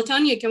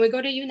 LaTonya, can we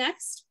go to you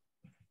next?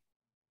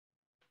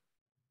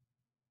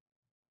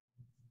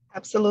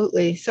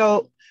 Absolutely.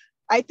 So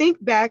I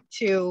think back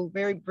to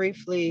very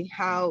briefly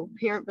how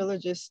Parent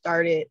Villages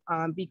started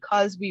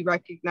because we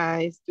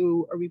recognized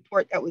through a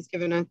report that was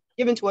given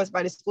to us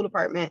by the school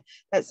department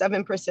that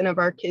 7% of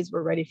our kids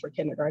were ready for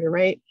kindergarten,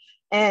 right?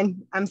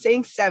 And I'm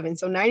saying 7,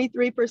 so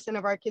 93%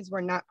 of our kids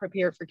were not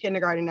prepared for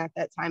kindergarten at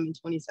that time in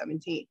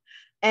 2017.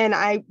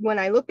 And when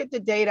I look at the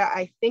data,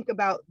 I think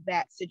about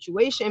that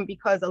situation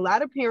because a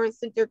lot of parents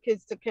sent their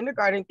kids to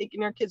kindergarten thinking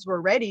their kids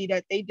were ready,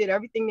 that they did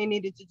everything they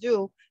needed to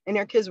do and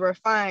their kids were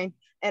fine.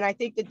 And I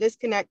think the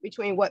disconnect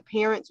between what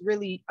parents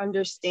really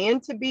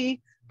understand to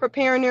be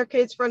preparing their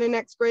kids for the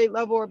next grade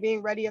level or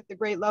being ready at the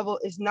grade level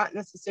is not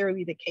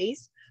necessarily the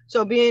case.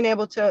 So being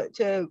able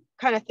to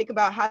kind of think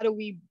about how do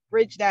we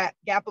bridge that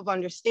gap of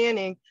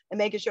understanding and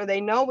making sure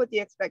they know what the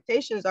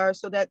expectations are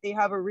so that they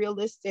have a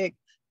realistic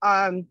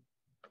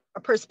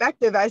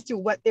perspective as to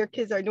what their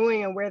kids are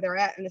doing and where they're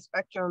at in the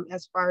spectrum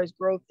as far as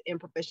growth and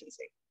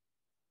proficiency.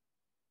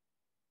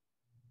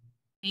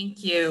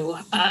 Thank you.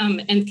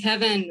 And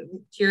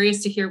Kevin,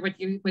 curious to hear what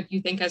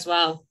you think as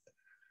well.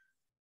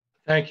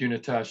 Thank you,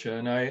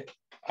 Natasha.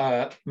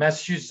 And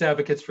Massachusetts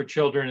Advocates for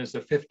Children is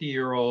a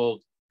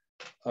 50-year-old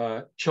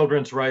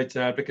children's rights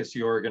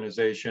advocacy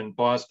organization,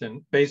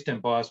 based in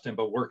Boston,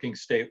 but working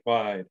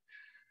statewide.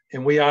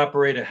 And we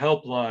operate a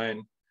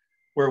helpline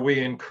where we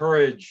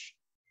encourage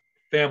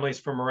families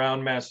from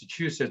around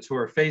Massachusetts who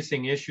are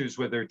facing issues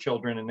with their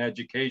children in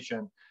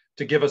education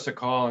to give us a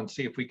call and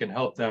see if we can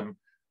help them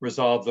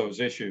resolve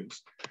those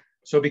issues.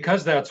 So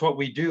because that's what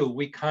we do,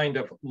 we kind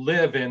of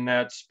live in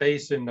that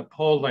space in the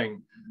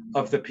polling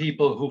of the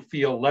people who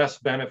feel less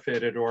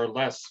benefited or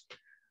less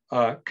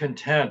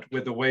content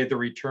with the way the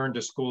return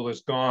to school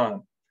has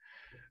gone.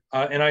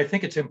 And I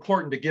think it's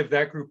important to give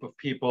that group of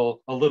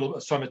people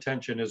some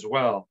attention as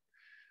well.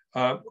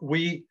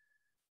 We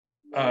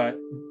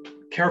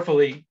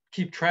carefully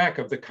keep track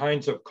of the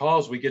kinds of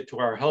calls we get to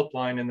our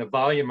helpline and the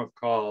volume of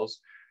calls.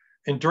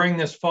 And during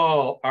this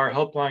fall, our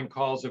helpline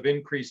calls have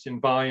increased in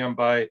volume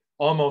by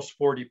almost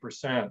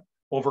 40%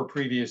 over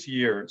previous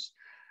years.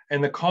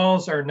 And the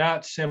calls are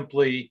not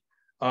simply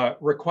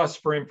requests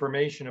for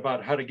information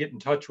about how to get in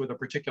touch with a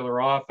particular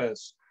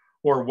office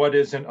or what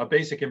isn't a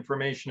basic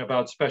information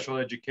about special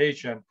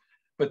education,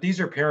 but these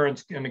are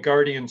parents and the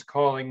guardians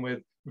calling with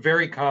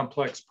very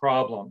complex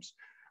problems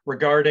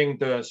regarding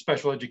the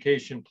special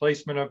education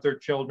placement of their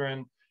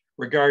children,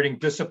 regarding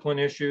discipline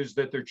issues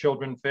that their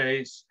children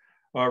face,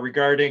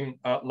 regarding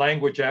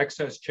language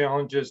access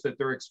challenges that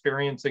they're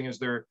experiencing as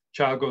their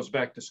child goes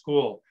back to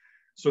school.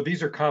 So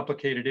these are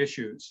complicated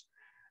issues.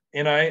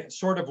 And I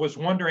sort of was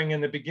wondering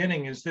in the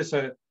beginning,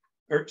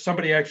 or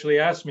somebody actually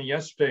asked me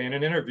yesterday in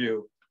an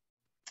interview,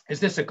 is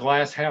this a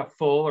glass half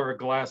full or a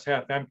glass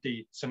half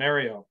empty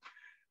scenario?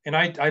 And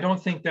I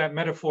don't think that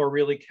metaphor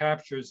really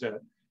captures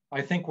it.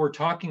 I think we're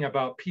talking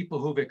about people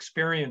who've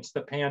experienced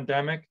the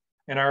pandemic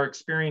and are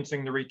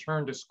experiencing the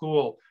return to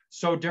school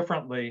so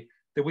differently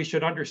that we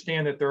should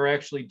understand that there are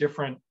actually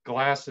different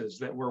glasses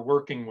that we're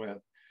working with.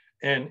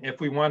 And if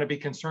we want to be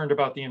concerned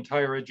about the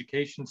entire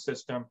education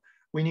system,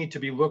 we need to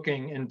be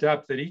looking in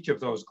depth at each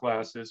of those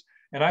glasses.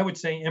 And I would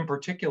say in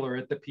particular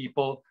at the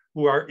people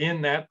who are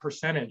in that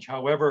percentage,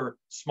 however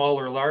small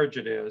or large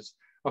it is,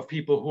 of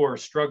people who are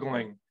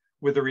struggling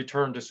with the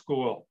return to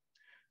school.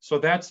 So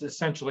that's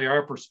essentially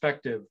our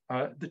perspective.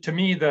 To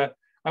me,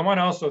 I want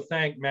to also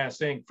thank Mass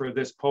Inc. for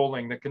this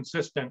polling. The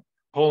consistent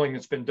polling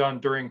that's been done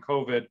during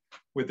COVID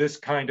with this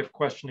kind of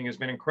questioning has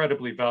been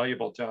incredibly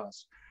valuable to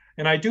us.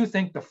 And I do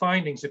think the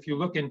findings, if you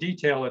look in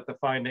detail at the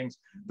findings,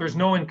 there's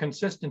no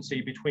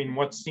inconsistency between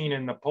what's seen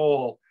in the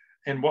poll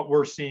and what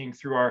we're seeing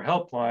through our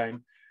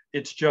helpline.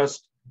 It's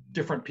just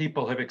different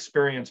people have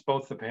experienced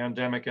both the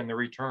pandemic and the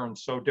return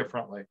so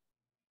differently.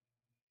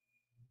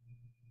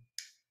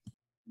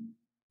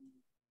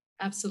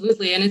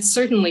 Absolutely. And it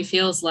certainly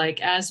feels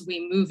like as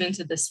we move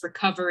into this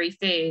recovery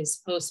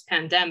phase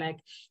post-pandemic,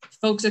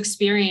 folks'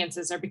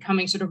 experiences are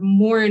becoming sort of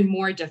more and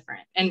more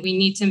different. And we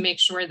need to make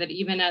sure that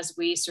even as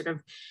we sort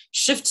of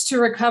shift to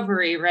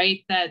recovery,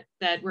 right,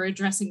 that we're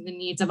addressing the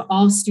needs of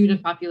all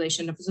student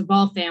population, of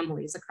all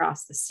families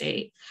across the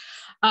state.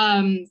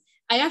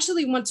 I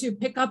actually want to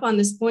pick up on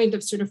this point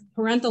of sort of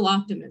parental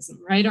optimism,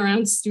 right,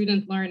 around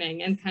student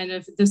learning and kind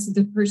of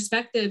the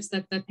perspectives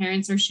that the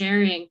parents are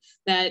sharing,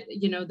 that,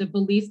 you know, the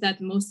belief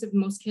that most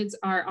kids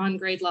are on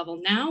grade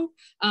level now,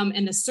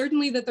 and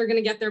certainly that they're going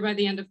to get there by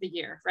the end of the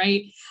year,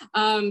 right?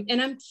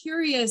 And I'm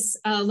curious,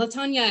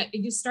 LaTanya,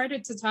 you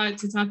started to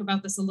talk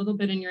about this a little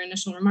bit in your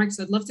initial remarks,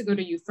 so I'd love to go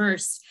to you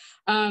first.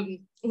 Would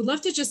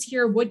love to just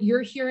hear what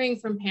you're hearing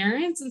from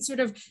parents and sort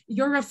of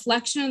your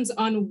reflections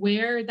on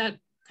where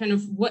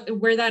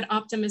that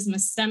optimism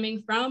is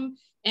stemming from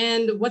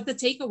and what the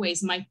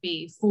takeaways might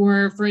be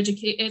for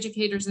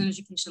educators and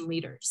education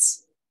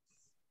leaders.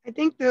 I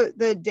think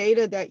the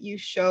data that you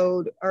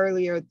showed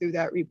earlier through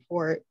that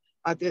report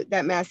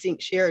that Mass Inc.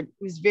 shared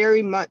was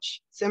very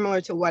much similar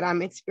to what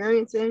I'm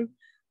experiencing.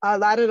 A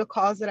lot of the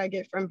calls that I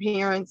get from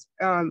parents,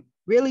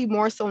 really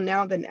more so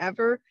now than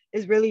ever,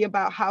 is really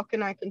about how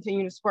can I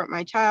continue to support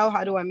my child?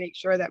 How do I make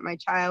sure that my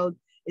child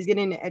is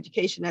getting the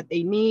education that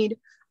they need?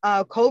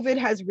 COVID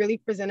has really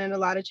presented a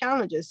lot of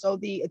challenges. So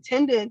the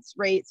attendance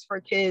rates for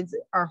kids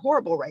are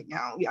horrible right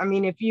now. I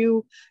mean, if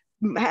you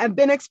have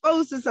been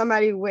exposed to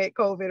somebody with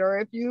COVID, or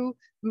if you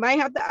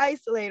might have to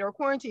isolate or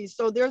quarantine.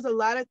 So there's a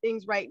lot of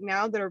things right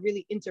now that are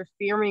really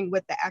interfering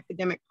with the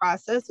academic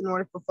process in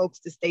order for folks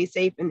to stay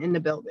safe and in the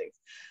buildings.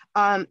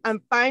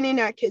 I'm finding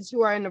that kids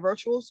who are in the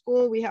virtual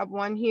school, we have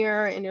one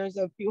here and there's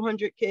a few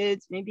hundred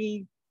kids,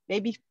 maybe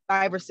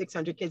 500 or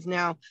 600 kids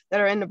now that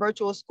are in the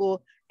virtual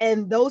school.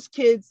 And those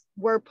kids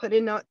were put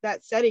in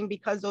that setting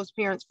because those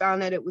parents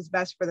found that it was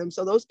best for them.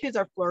 So those kids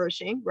are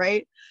flourishing,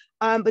 right?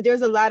 But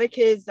there's a lot of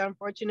kids,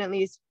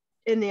 unfortunately,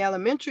 in the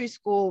elementary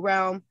school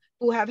realm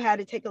who have had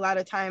to take a lot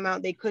of time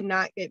out. They could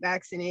not get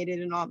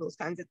vaccinated and all those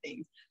kinds of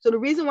things. So the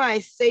reason why I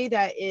say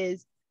that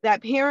is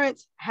that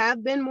parents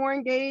have been more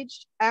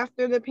engaged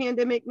after the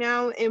pandemic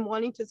now in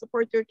wanting to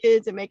support their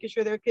kids and making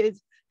sure their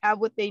kids have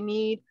what they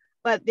need.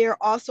 But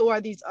there also are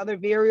these other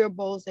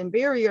variables and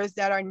barriers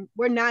that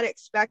were not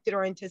expected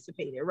or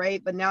anticipated,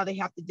 right? But now they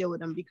have to deal with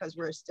them because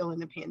we're still in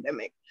the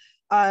pandemic.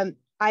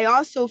 I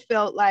also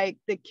felt like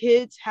the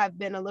kids have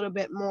been a little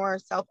bit more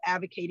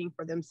self-advocating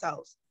for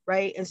themselves,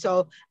 right? And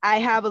so I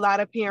have a lot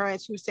of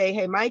parents who say,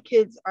 hey, my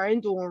kids are in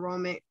dual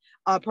enrollment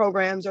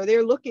programs, or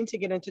they're looking to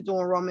get into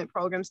dual enrollment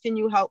programs. Can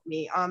you help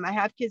me? I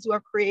have kids who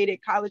have created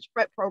college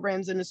prep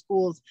programs in the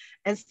schools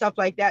and stuff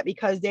like that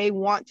because they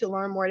want to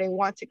learn more. They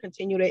want to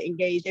continue to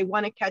engage. They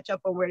want to catch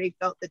up on where they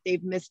felt that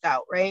they've missed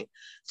out, right?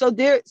 So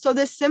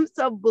this sense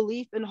of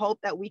belief and hope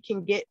that we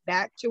can get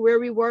back to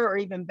where we were or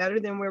even better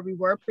than where we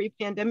were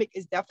pre-pandemic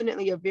is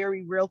definitely a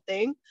very real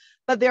thing.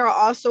 But there are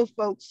also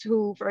folks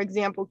who, for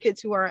example, kids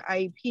who are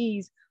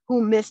IEPs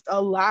who missed a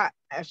lot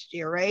last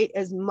year, right?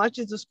 As much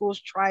as the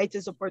schools tried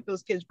to support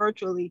those kids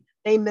virtually,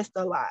 they missed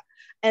a lot.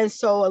 And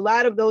so a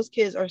lot of those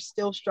kids are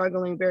still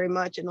struggling very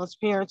much. And those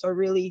parents are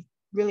really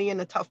in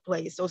a tough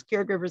place. Those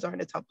caregivers are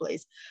in a tough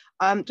place.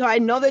 So I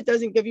know that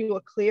doesn't give you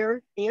a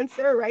clear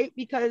answer, right?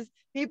 Because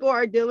people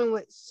are dealing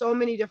with so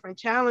many different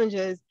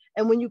challenges.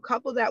 And when you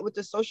couple that with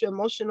the social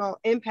emotional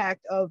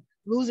impact of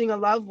losing a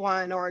loved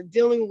one or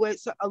dealing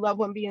with a loved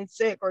one being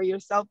sick or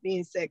yourself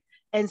being sick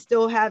and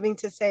still having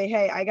to say,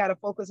 hey, I got to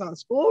focus on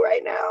school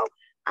right now.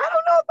 I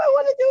don't know if I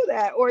want to do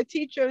that. Or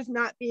teachers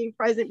not being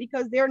present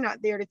because they're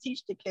not there to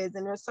teach the kids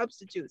and they're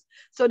substitutes.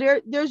 So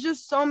there's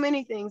just so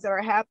many things that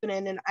are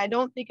happening. And I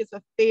don't think it's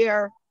a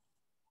fair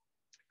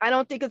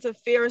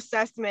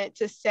assessment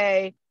to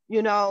say,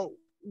 you know,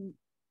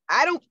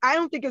 I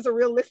don't think it's a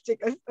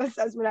realistic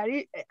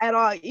assessment at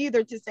all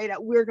either to say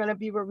that we're going to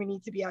be where we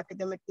need to be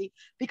academically,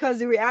 because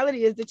the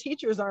reality is the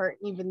teachers aren't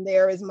even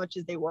there as much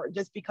as they were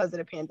just because of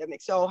the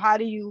pandemic. So how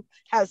do you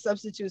have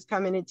substitutes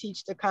come in and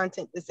teach the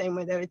content the same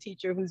way that a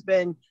teacher who's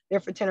been there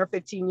for 10 or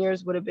 15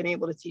 years would have been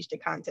able to teach the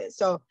content?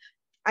 So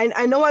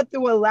I know I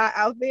threw a lot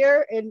out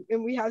there and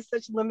we have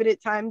such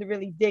limited time to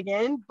really dig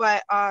in,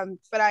 but I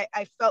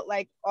felt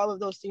like all of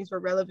those things were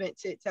relevant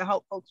to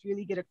help folks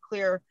really get a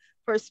clear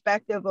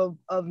perspective of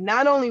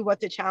not only what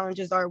the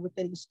challenges are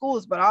within the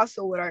schools, but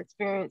also what our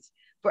experience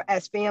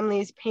as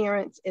families,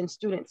 parents, and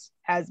students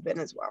has been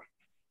as well.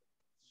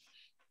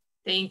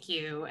 Thank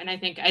you. And I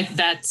think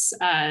that's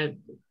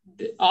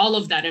all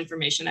of that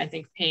information, I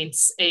think,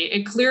 paints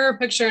a clearer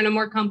picture and a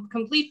more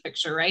complete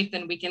picture, right?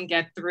 Than we can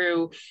get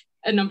through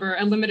a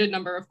limited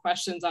number of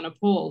questions on a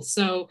poll.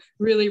 So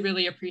really,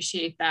 really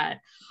appreciate that.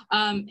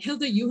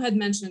 Hilda, you had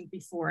mentioned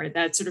before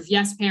that sort of,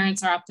 yes,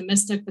 parents are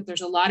optimistic, but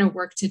there's a lot of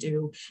work to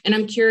do. And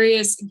I'm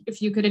curious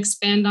if you could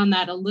expand on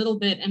that a little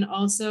bit, and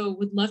also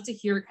would love to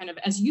hear kind of,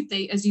 as you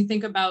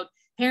think about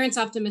parents'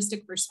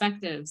 optimistic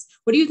perspectives,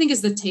 what do you think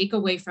is the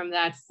takeaway from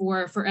that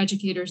for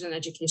educators and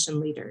education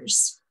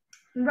leaders?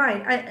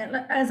 Right.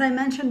 As I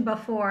mentioned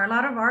before, a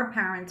lot of our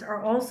parents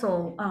are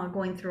also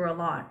going through a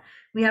lot.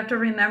 We have to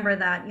remember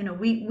that, you know,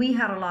 we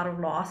had a lot of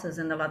losses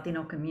in the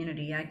Latino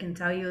community. I can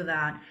tell you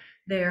that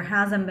there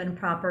hasn't been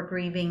proper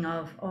grieving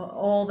of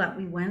all that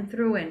we went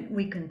through and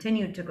we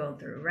continue to go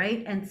through,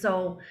 right? And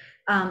so,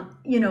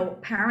 you know,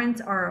 parents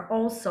are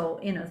also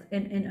in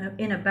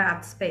a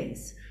bad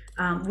space.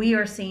 We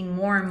are seeing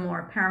more and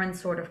more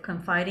parents sort of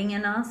confiding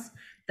in us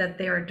that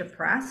they're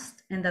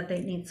depressed and that they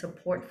need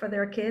support for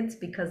their kids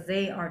because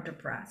they are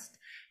depressed.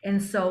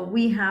 And so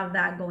we have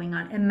that going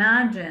on.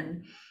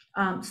 Imagine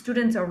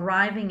students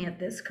arriving at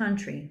this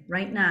country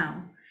right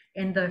now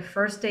in the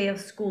first day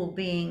of school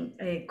being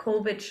a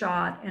COVID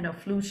shot and a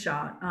flu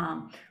shot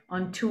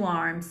on 2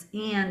 arms,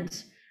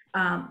 and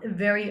a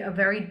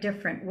very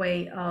different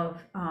way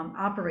of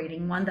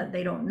operating, one that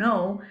they don't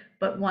know,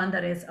 but one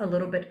that is a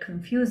little bit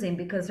confusing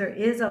because there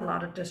is a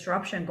lot of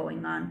disruption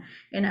going on.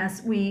 And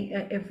as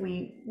if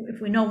we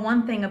know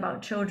one thing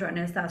about children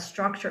is that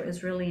structure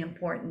is really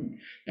important.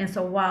 And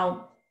so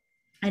while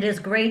it is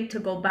great to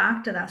go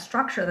back to that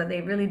structure that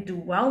they really do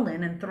well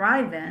in and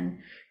thrive in,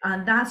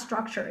 that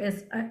structure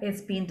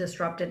is being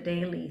disrupted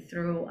daily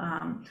through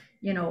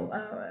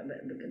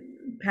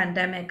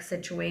pandemic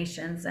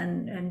situations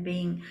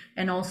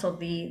and also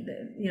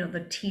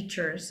the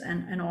teachers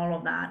and all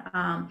of that.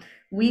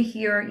 We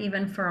hear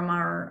even from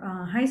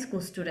our high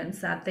school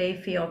students that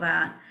they feel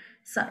that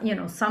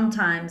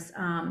sometimes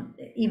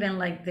even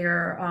like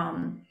their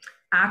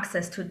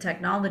access to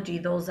technology,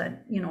 those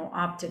that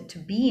opted to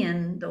be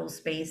in those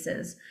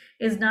spaces,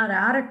 is not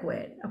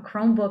adequate. A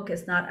Chromebook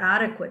is not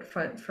adequate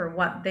for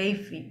what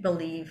they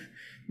believe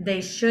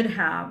they should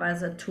have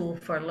as a tool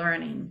for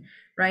learning,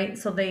 right?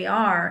 So they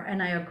are,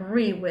 and I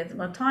agree with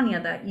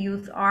LaTanya that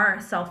youth are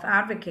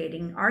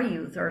self-advocating. Our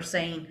youth are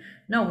saying,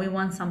 no, we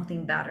want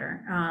something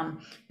better,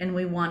 and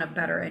we want a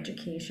better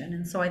education.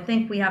 And so I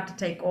think we have to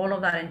take all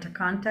of that into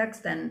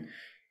context and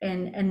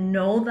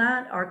know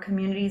that our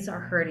communities are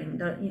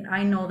hurting.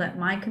 I know that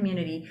my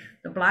community,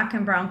 the Black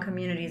and Brown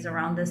communities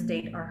around this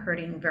state, are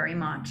hurting very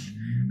much.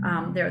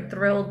 They're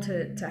thrilled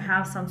to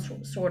have some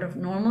sort of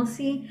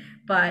normalcy,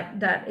 but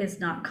that is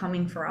not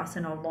coming for us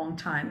in a long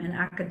time. And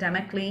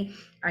academically,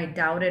 I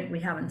doubt it. We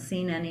haven't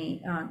seen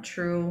any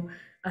true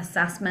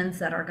assessments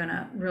that are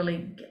gonna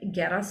really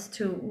get us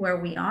to where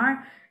we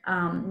are.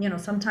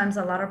 Sometimes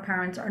a lot of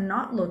parents are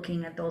not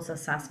looking at those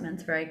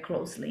assessments very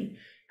closely.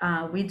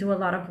 We do a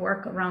lot of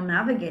work around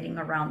navigating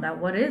around that.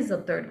 What is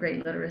a third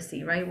grade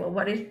literacy, right? Well,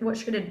 what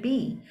should it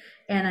be?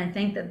 And I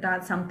think that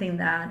that's something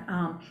that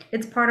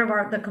it's part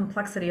of the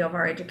complexity of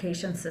our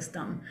education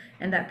system,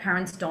 and that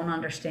parents don't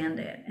understand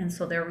it, and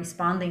so they're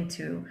responding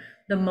to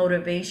the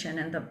motivation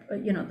and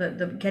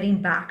the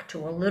getting back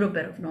to a little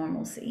bit of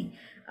normalcy.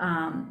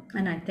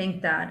 And I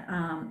think that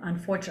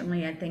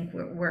unfortunately, I think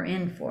we're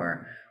in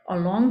for a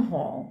long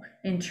haul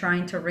in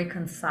trying to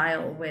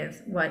reconcile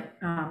with what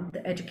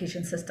the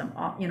education system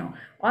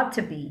ought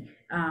to be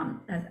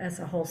as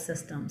a whole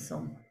system.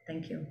 So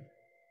thank you.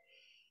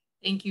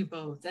 Thank you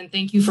both. And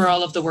thank you for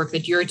all of the work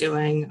that you're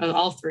doing,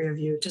 all three of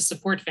you, to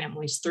support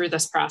families through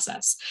this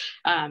process.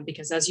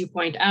 Because as you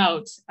point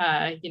out,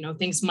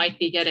 things might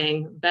be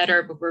getting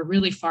better, but we're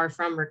really far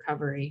from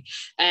recovery.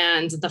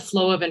 And the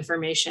flow of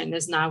information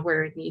is not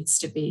where it needs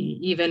to be.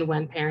 Even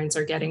when parents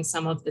are getting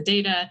some of the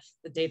data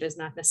is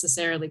not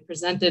necessarily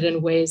presented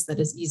in ways that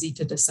is easy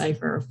to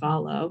decipher or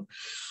follow.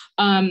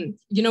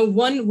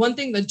 One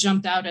thing that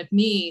jumped out at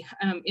me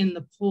in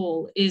the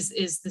poll is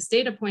this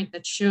data point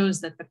that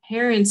shows that the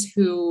parents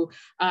who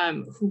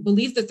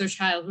believe that their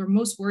child, who are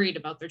most worried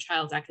about their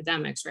child's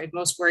academics, right,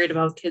 most worried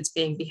about kids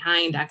being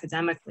behind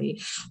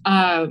academically,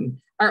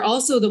 are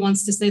also the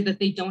ones to say that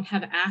they don't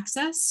have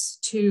access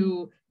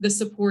to the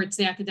supports,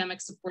 the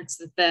academic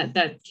supports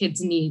that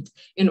kids need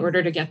in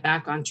order to get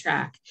back on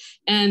track.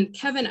 And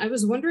Kevin, I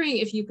was wondering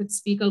if you could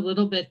speak a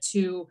little bit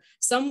to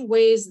some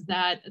ways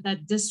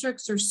that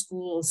districts or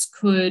schools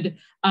could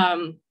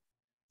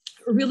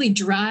really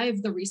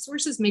drive the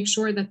resources, make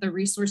sure that the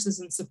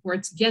resources and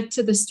supports get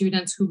to the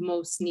students who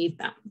most need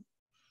them.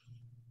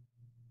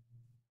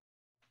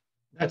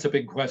 That's a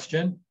big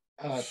question.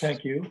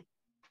 Thank you.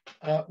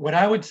 What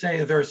I would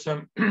say, there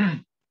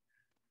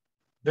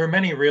are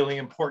many really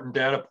important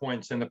data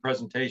points in the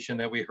presentation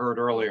that we heard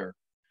earlier.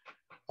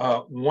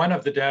 One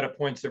of the data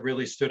points that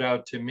really stood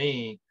out to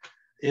me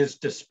is,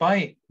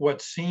 despite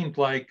what seemed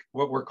like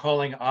what we're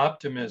calling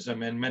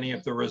optimism in many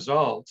of the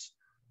results,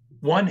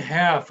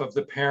 1/2 of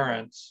the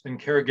parents and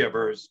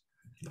caregivers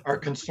are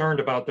concerned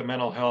about the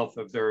mental health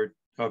of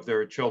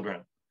their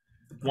children.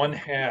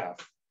 1/2.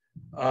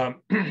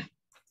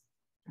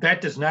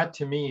 That does not,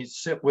 to me,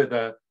 sit with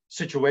a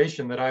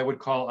situation that I would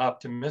call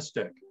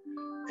optimistic.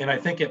 And I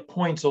think it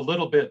points a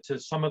little bit to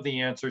some of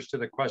the answers to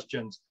the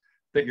questions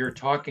that you're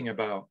talking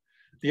about.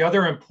 The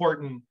other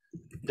important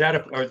data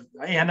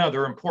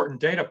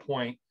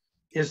point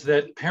is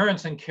that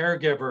parents and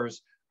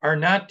caregivers are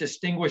not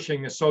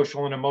distinguishing the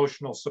social and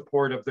emotional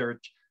support of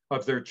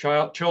their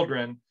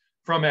children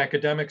from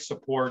academic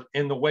support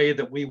in the way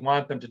that we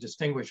want them to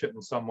distinguish it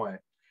in some way.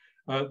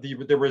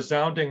 The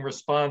resounding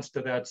response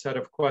to that set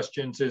of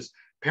questions is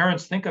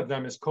parents think of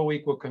them as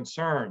co-equal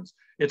concerns.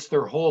 It's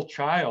their whole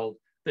child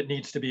that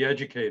needs to be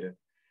educated.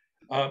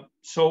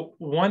 So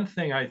one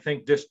thing I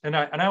think, and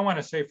I want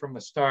to say from the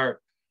start,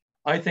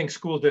 I think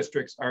school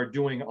districts are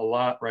doing a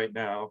lot right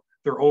now.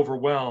 They're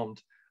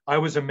overwhelmed. I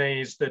was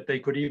amazed that they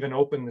could even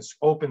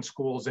open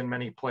schools in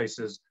many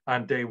places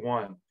on day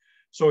one.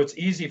 So it's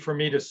easy for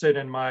me to sit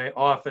in my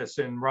office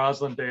in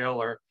Roslindale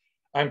or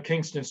on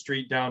Kingston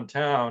Street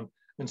downtown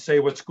and say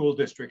what school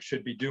districts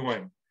should be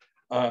doing.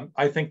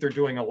 I think they're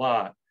doing a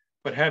lot.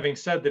 But having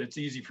said that, it's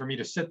easy for me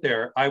to sit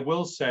there. I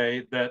will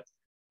say that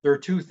there are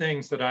two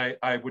things that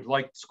I would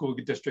like school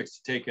districts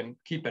to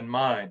keep in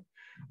mind.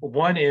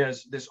 One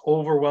is this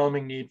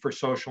overwhelming need for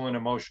social and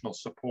emotional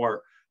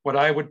support, what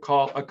I would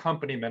call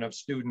accompaniment of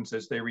students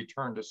as they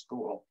return to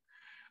school.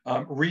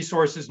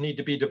 Resources need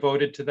to be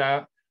devoted to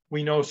that.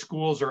 We know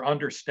schools are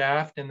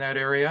understaffed in that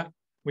area.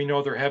 We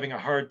know they're having a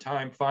hard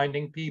time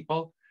finding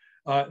people.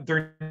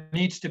 There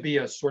needs to be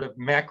a sort of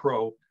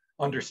macro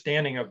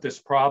understanding of this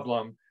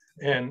problem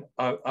and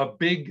a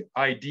big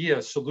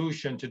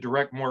solution to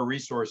direct more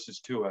resources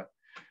to it.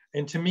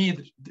 And to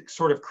me,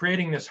 sort of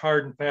creating this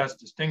hard and fast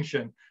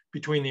distinction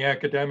between the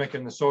academic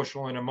and the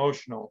social and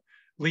emotional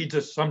leads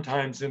us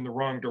sometimes in the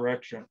wrong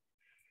direction.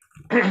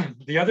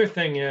 The other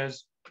thing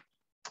is,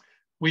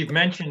 we've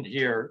mentioned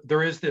here,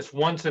 there is this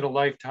once in a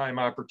lifetime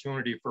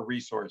opportunity for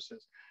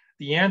resources.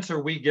 The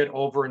answer we get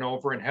over and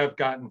over and have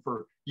gotten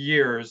for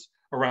years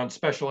around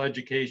special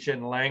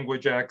education,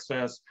 language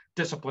access,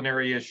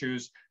 disciplinary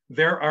issues,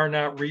 there are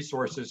not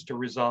resources to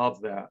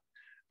resolve that.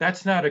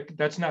 That's not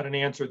an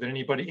answer that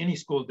any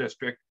school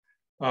district,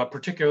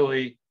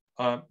 particularly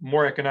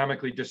more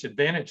economically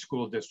disadvantaged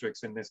school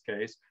districts in this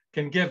case,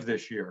 can give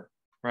this year,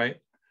 right?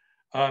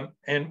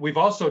 And we've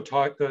also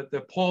talked,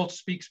 the poll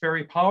speaks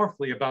very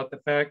powerfully about the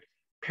fact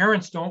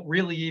parents don't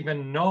really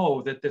even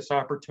know that this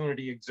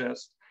opportunity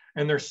exists,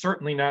 and they're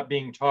certainly not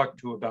being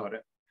talked to about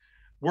it.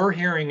 We're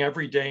hearing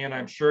every day, and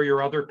I'm sure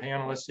your other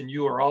panelists and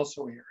you are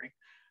also hearing,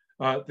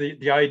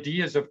 the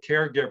ideas of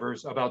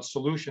caregivers about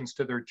solutions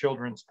to their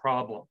children's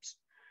problems.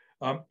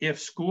 If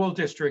school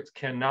districts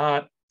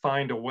cannot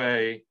find a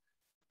way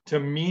to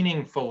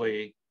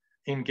meaningfully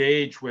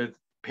engage with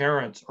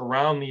parents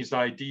around these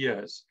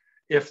ideas,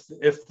 if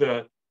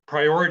the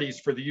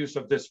priorities for the use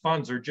of this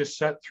funds are just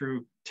set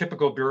through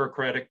typical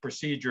bureaucratic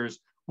procedures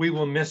we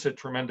will miss a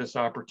tremendous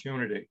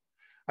opportunity.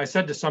 I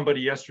said to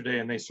somebody yesterday,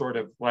 and they sort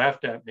of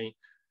laughed at me,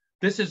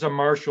 this is a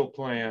Marshall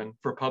Plan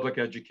for public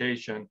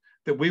education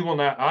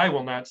that I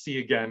will not see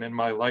again in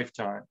my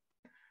lifetime,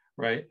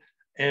 right?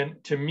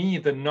 And to me,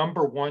 the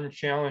number one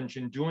challenge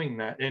in doing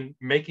that, in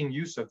making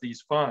use of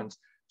these funds,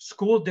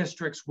 school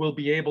districts will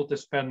be able to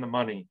spend the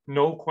money,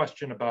 no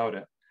question about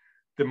it.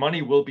 The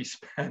money will be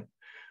spent,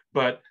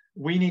 but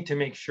we need to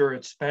make sure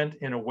it's spent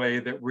in a way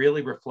that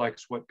really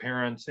reflects what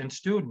parents and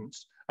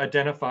students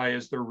identify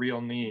as their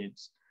real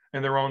needs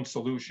and their own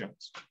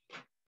solutions.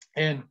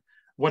 And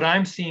what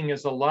I'm seeing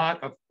is a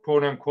lot of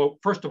quote unquote,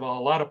 first of all,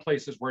 a lot of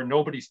places where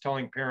nobody's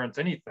telling parents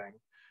anything.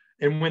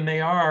 And when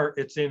they are,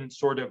 it's in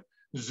sort of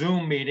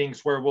Zoom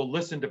meetings where we'll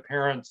listen to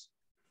parents.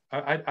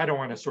 I don't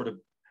want to sort of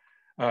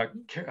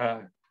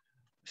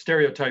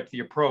stereotype the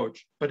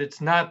approach, but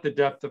it's not the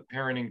depth of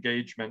parent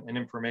engagement and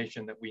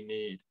information that we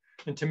need.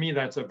 And to me,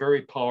 that's a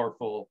very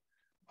powerful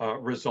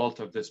result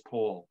of this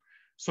poll.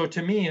 So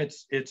to me,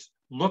 it's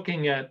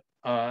looking at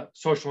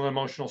social and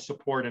emotional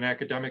support and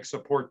academic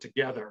support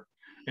together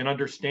and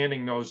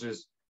understanding those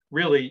as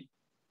really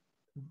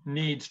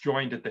needs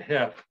joined at the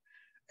hip.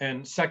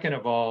 And second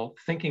of all,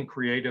 thinking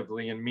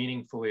creatively and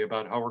meaningfully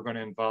about how we're going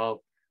to involve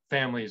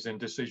families in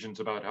decisions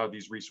about how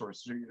these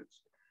resources are used.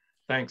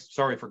 Thanks.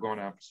 Sorry for going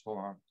on so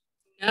long.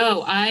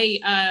 No,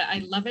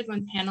 I love it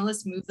when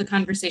panelists move the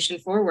conversation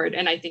forward.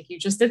 And I think you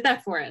just did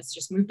that for us,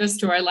 just moved us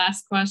to our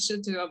last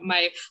question, to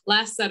my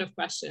last set of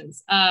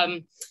questions.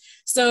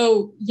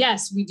 So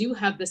yes, we do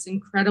have this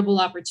incredible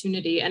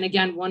opportunity. And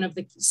again, one of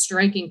the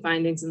striking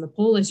findings in the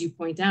poll, as you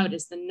point out,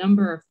 is the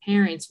number of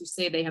parents who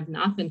say they have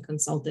not been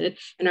consulted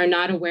and are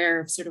not aware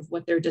of sort of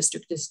what their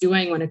district is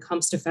doing when it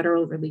comes to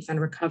federal relief and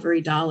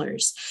recovery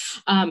dollars.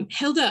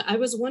 Hilda, I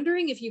was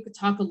wondering if you could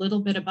talk a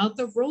little bit about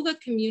the role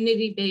that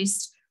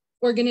community-based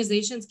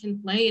organizations can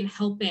play in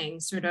helping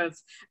sort of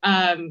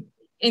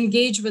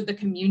engage with the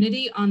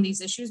community on these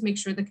issues, make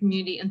sure the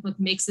community input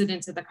makes it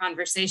into the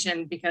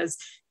conversation, because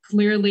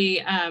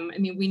clearly, I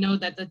mean, we know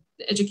that the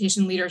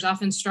education leaders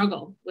often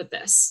struggle with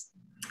this.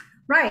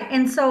 Right.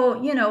 And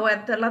so, you know,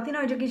 at the Latino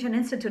Education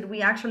Institute,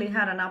 we actually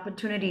had an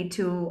opportunity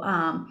to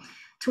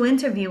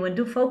interview and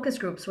do focus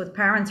groups with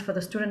parents for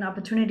the Student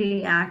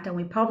Opportunity Act. And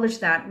we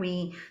published that.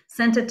 We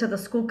sent it to the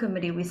school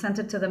committee. We sent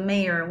it to the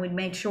mayor. And we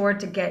made sure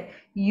to get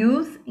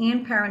youth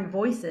and parent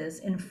voices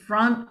in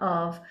front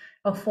of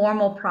a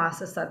formal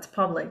process that's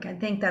public. I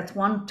think that's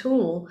one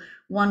tool,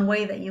 one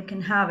way that you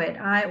can have it.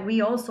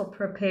 We also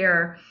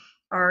prepare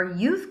our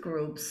youth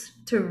groups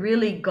to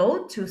really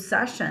go to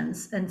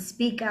sessions and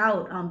speak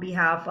out on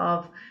behalf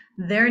of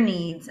their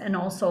needs, and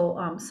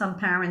also some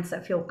parents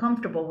that feel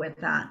comfortable with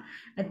that.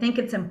 I think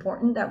it's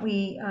important that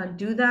we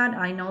do that.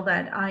 I know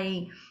that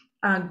I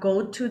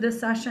go to the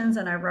sessions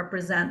and I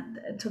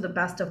represent to the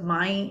best of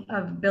my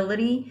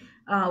ability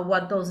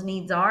what those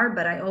needs are,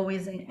 but I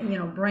always, you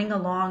know, bring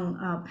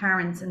along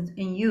parents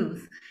and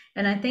youth.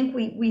 And I think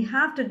we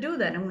have to do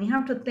that, and we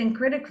have to think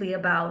critically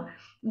about,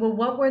 well,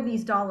 what were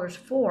these dollars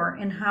for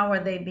and how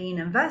are they being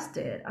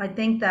invested? I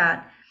think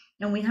that,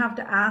 and we have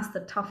to ask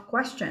the tough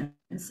questions,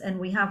 and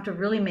we have to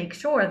really make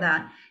sure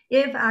that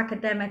if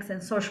academics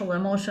and social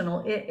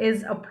emotional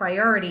is a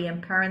priority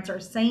and parents are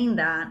saying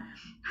that,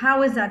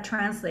 how is that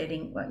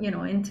translating, you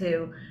know,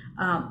 into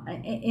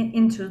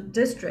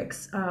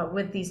districts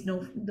with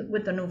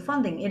the new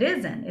funding? It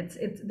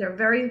isn't. They're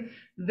very,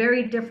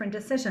 very different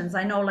decisions.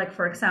 I know, like,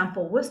 for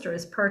example, Worcester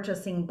is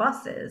purchasing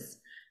buses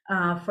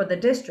for the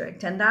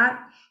district, and that,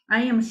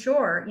 I am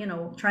sure, you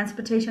know,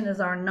 transportation is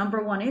our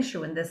number one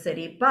issue in this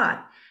city,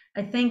 but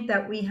I think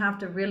that we have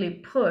to really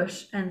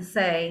push and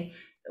say,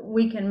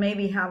 we can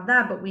maybe have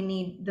that, but we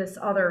need this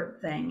other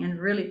thing, and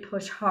really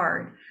push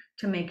hard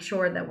to make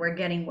sure that we're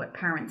getting what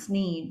parents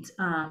need,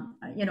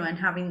 you know, and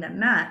having them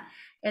met.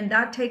 And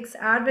that takes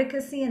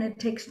advocacy, and it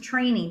takes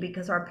training,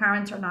 because our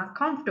parents are not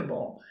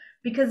comfortable,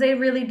 because they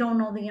really don't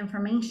know the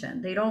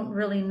information. They don't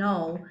really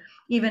know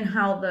even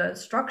how the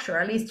structure,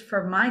 at least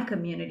for my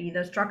community,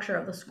 the structure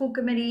of the school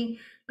committee.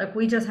 Like,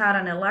 we just had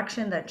an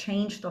election that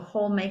changed the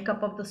whole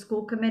makeup of the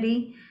school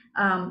committee.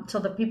 So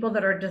the people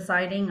that are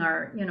deciding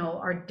are, you know,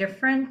 are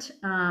different.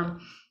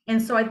 And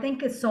so I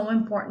think it's so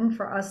important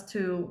for us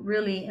to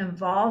really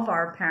involve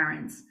our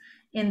parents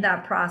in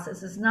that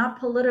process. It's not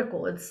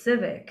political, it's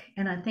civic.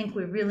 And I think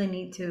we really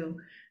need to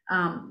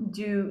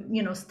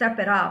step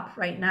it up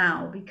right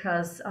now,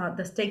 because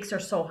the stakes are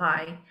so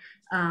high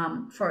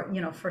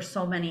for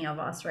so many of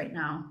us right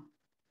now.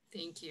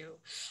 Thank you.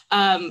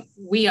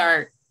 We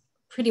are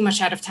pretty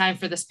much out of time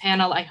for this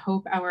panel. I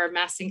hope our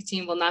MassSync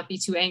team will not be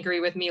too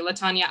angry with me.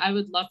 LaTanya, I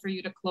would love for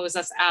you to close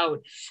us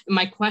out.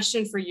 My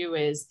question for you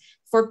is,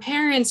 for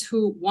parents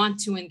who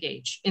want to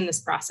engage in this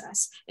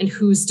process and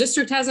whose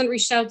district hasn't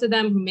reached out to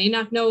them, who may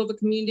not know of a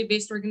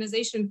community-based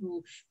organization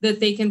that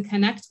they can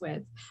connect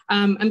with,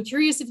 I'm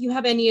curious if you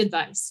have any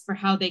advice for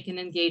how they can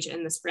engage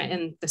in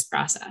this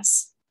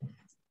process.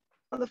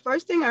 Well, the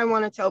first thing I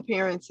want to tell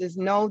parents is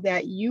know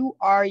that you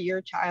are your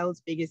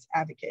child's biggest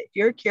advocate. If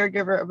you're a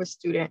caregiver of a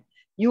student,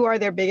 you are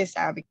their biggest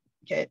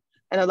advocate.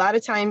 And a lot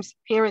of times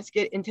parents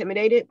get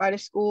intimidated by the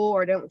school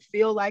or don't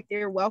feel like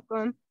they're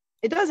welcome.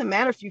 It doesn't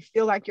matter if you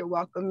feel like you're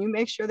welcome. You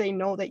make sure they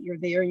know that you're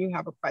there and you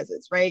have a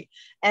presence, right?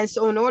 And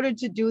so in order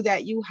to do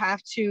that, you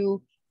have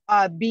to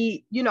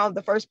be,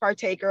 the first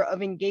partaker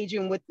of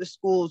engaging with the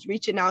schools,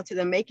 reaching out to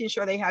them, making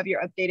sure they have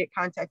your updated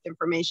contact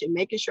information,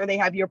 making sure they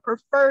have your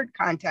preferred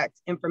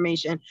contact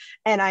information.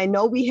 And I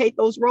know we hate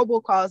those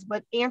robocalls,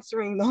 but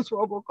answering those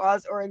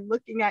robocalls or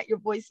looking at your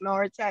voicemail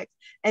or text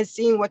and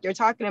seeing what they're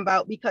talking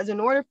about, because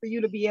in order for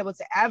you to be able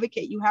to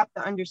advocate, you have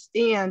to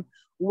understand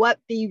what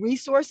the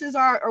resources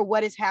are or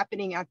what is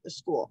happening at the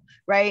school,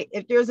 right?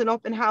 If there's an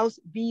open house,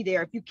 be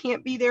there. If you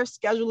can't be there,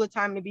 schedule a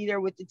time to be there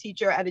with the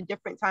teacher at a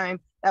different time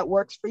that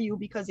works for you,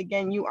 because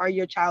again, you are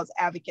your child's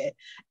advocate.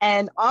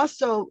 And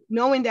also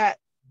knowing that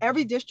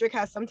every district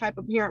has some type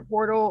of parent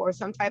portal or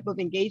some type of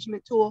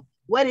engagement tool.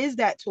 What is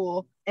that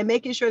tool? And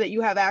making sure that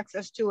you have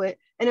access to it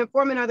and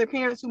informing other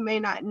parents who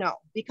may not know,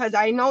 because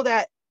I know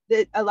that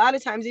a lot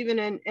of times,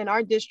 even in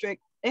our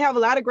district, they have a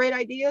lot of great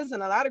ideas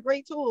and a lot of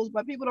great tools,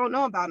 but people don't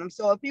know about them.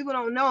 So if people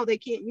don't know, they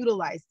can't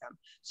utilize them.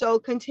 So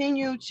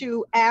continue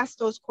to ask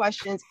those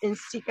questions and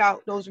seek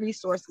out those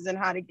resources and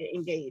how to get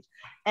engaged.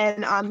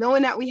 And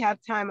knowing that we have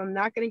time, I'm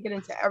not going to get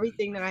into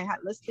everything that I had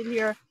listed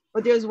here,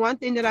 but there's one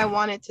thing that I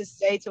wanted to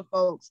say to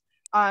folks.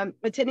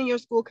 Attending your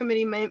school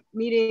committee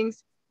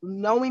meetings,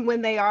 knowing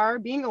when they are,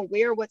 being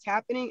aware of what's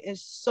happening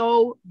is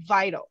so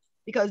vital,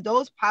 because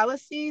those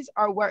policies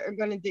are what are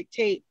going to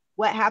dictate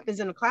what happens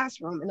in the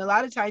classroom. And a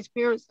lot of times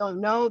parents don't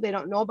know, they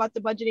don't know about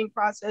the budgeting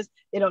process,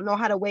 they don't know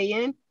how to weigh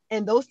in.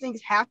 And those things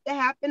have to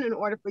happen in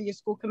order for your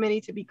school committee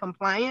to be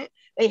compliant.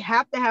 They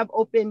have to have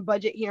open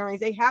budget hearings.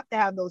 They have to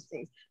have those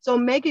things. So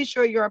making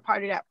sure you're a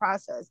part of that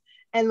process.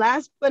 And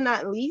last but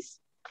not least,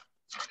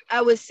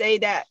 I would say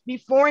that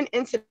before an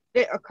incident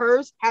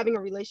occurs, having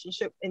a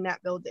relationship in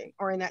that building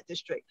or in that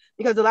district,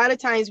 because a lot of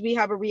times we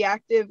have a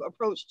reactive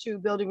approach to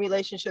building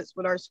relationships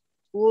with our schools,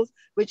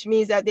 which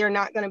means that they're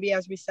not going to be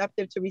as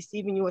receptive to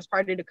receiving you as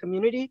part of the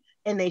community,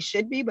 and they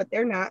should be, but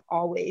they're not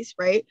always,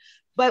 right?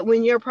 But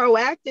when you're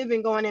proactive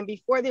and going in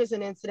before there's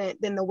an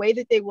incident, then the way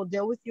that they will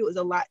deal with you is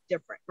a lot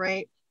different,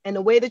 right? And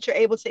the way that you're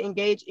able to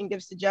engage and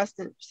give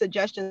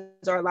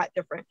suggestions are a lot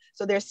different.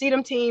 So there's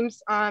CEDM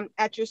teams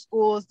at your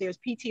schools, there's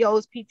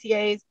PTOs,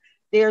 PTAs,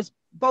 there's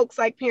folks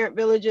like parent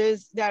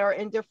villages that are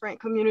in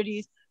different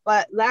communities.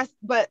 But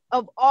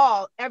of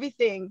all,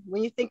 everything,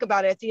 when you think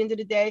about it, at the end of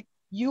the day,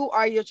 you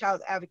are your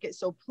child's advocate.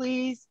 So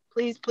please,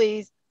 please,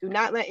 please do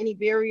not let any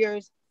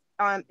barriers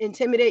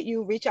intimidate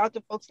you. Reach out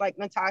to folks like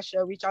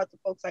Natasha, reach out to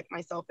folks like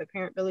myself at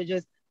Parent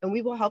Villages, and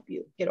we will help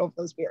you get over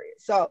those barriers.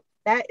 So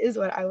that is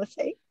what I would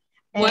say.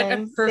 What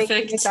a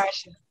perfect,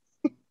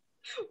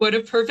 what a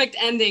perfect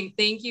ending.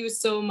 Thank you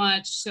so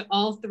much to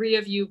all three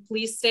of you.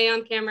 Please stay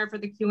on camera for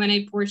the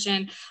Q&A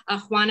portion.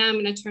 Juana,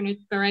 I'm going to turn it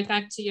right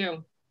back to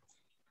you.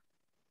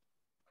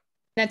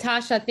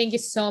 Natasha, thank you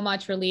so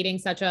much for leading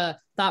such a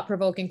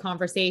thought-provoking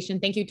conversation.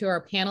 Thank you to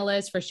our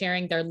panelists for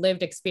sharing their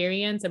lived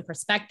experience and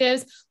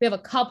perspectives. We have a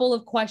couple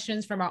of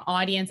questions from our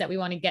audience that we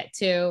want to get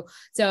to.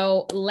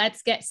 So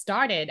let's get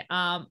started.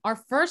 Our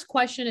first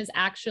question is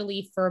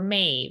actually for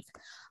Maeve.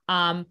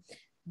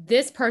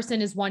 This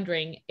person is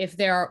wondering if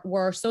there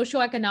were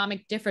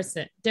socioeconomic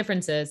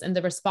differences in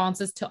the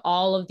responses to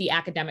all of the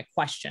academic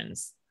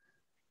questions.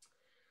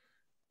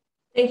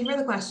 Thank you for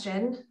the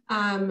question.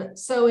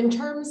 So in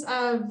terms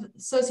of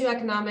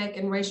socioeconomic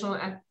and racial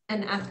and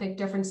ethnic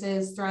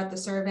differences throughout the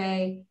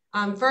survey,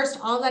 first,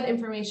 all that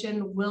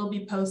information will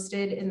be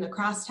posted in the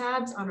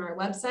crosstabs on our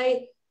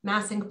website,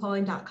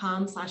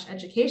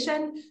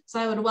 massinkpolling.com/education. So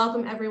I would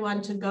welcome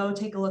everyone to go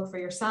take a look for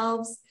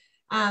yourselves.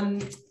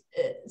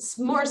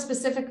 More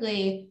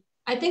specifically,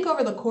 I think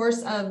over the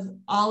course of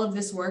all of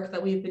this work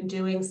that we've been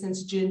doing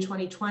since June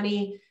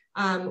 2020,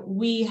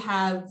 we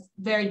have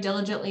very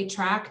diligently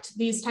tracked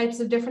these types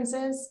of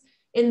differences.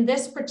 In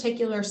this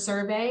particular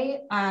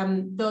survey,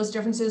 those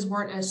differences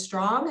weren't as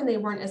strong and they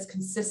weren't as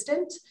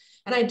consistent.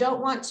 And I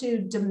don't want to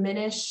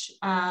diminish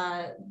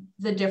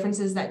the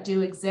differences that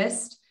do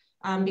exist,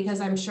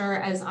 because I'm sure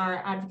as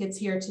our advocates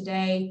here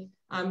today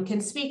can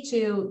speak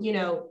to,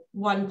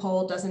 one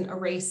poll doesn't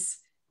erase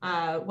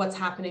what's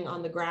happening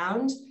on the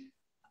ground.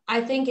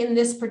 I think in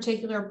this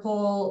particular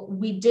poll,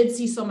 we did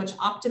see so much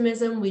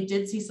optimism, we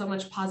did see so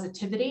much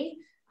positivity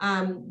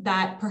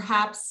that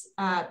perhaps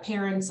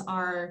parents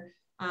are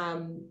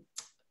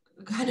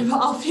kind of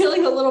all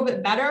feeling a little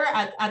bit better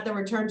at the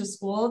return to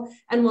school,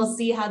 and we'll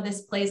see how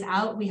this plays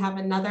out. We have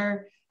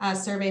another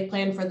survey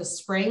planned for the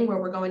spring where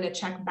we're going to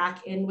check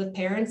back in with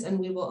parents, and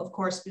we will of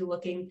course be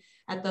looking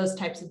at those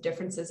types of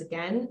differences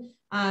again.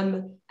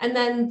 And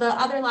then the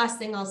other last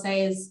thing I'll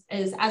say is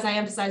as I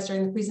emphasized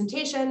during the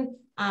presentation,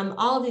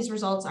 all of these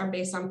results are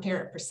based on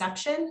parent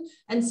perception.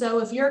 And so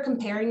if you're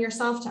comparing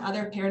yourself to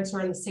other parents who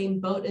are in the same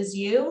boat as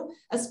you,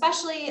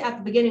 especially at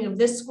the beginning of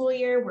this school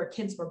year where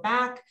kids were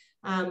back,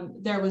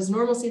 there was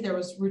normalcy, there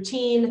was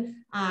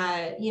routine,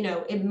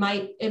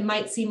 it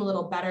might seem a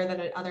little better than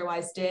it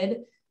otherwise did.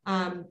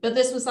 But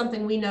this was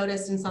something we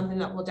noticed and something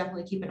that we'll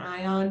definitely keep an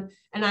eye on.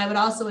 And I would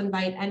also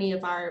invite any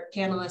of our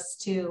panelists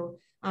to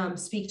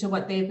speak to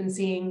what they've been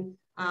seeing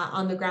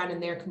on the ground in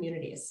their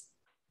communities.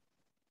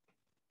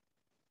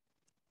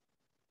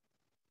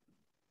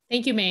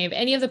 Thank you, Maeve.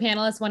 Any of the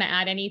panelists want to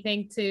add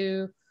anything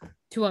to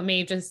what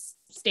Maeve just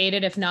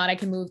stated? If not, I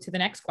can move to the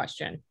next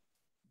question.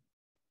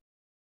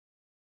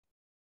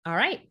 All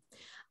right.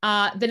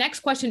 The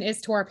next question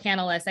is to our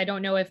panelists. I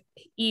don't know if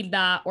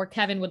Ida or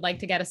Kevin would like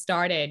to get us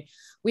started.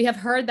 We have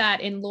heard that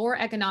in lower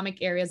economic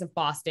areas of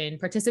Boston,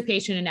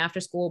 participation in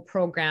after-school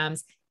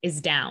programs is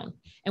down,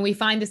 and we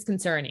find this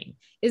concerning.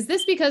 Is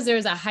this because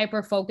there's a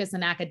hyper focus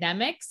on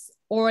academics,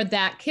 or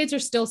that kids are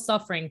still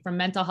suffering from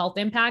mental health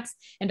impacts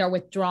and are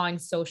withdrawing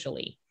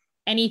socially?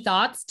 Any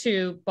thoughts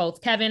to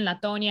both Kevin,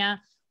 Latonia,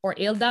 or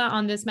Ilda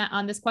on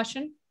this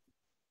question?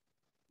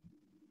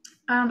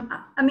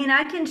 I mean,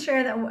 I can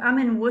share that I'm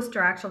in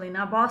Worcester, actually,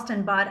 not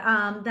Boston, but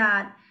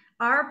that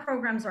our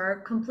programs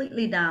are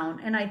completely down.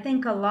 And I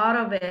think a lot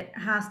of it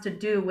has to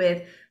do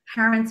with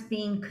parents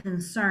being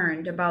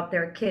concerned about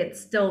their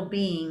kids still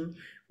being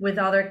with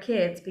other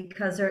kids,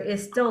 because there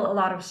is still a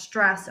lot of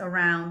stress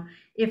around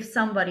if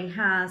somebody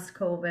has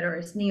COVID or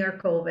is near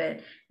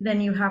COVID,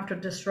 then you have to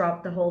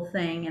disrupt the whole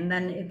thing. And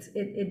then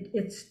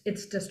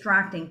it's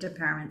distracting to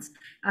parents.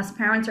 As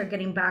parents are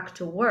getting back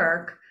to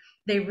work,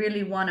 they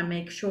really want to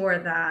make sure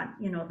that,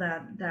 you know,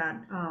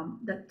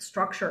 that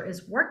structure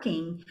is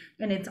working,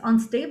 and it's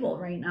unstable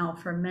right now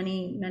for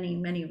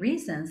many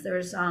reasons.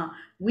 There's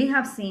we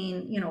have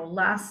seen, you know,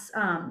 less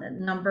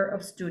number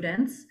of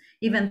students,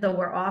 even though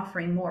we're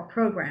offering more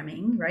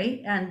programming,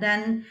 right? And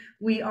then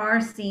we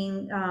are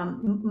seeing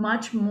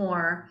much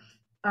more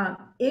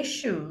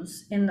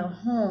issues in the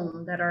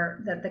home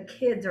that the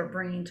kids are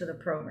bringing to the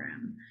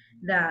program.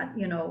 That,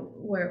 you know,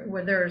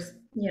 where there's,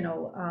 you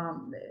know,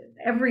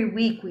 every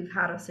week we've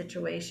had a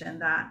situation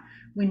that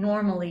we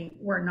normally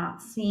were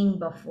not seeing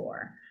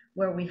before,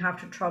 where we have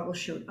to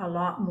troubleshoot a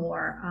lot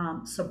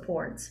more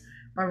supports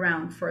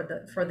around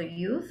for the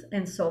youth,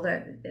 and so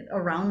that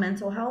around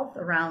mental health,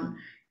 around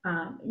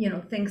you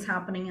know, things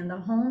happening in the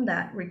home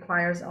that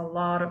requires a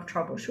lot of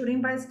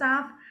troubleshooting by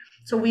staff.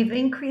 So we've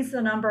increased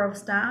the number of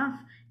staff,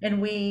 and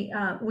we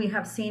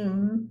have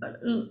seen,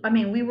 I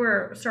mean, we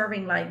were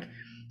serving like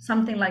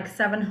something like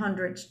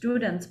 700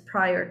 students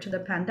prior to the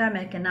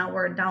pandemic, and now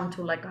we're down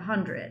to like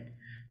 100.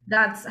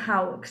 That's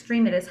how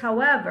extreme it is.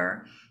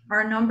 However,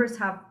 our numbers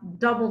have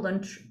doubled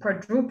and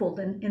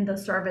quadrupled in the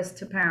service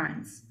to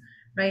parents,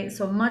 right?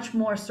 So much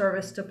more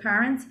service to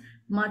parents,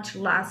 much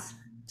less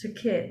to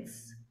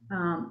kids.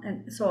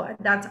 And so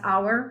that's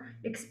our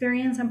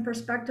experience and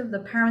perspective. The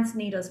parents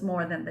need us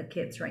more than the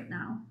kids right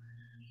now.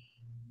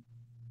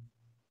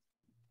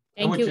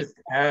 Thank you. Just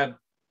add,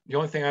 the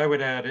only thing I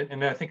would add,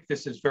 and I think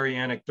this is very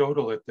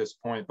anecdotal at this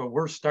point, but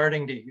we're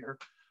starting to hear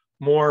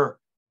more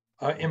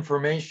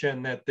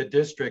information that the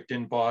district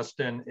in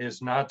Boston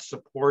is not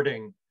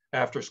supporting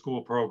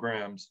after-school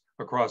programs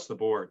across the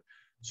board.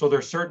 So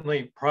there's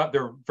certainly,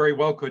 there very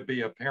well could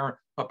be a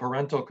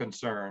parental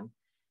concern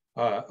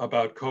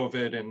about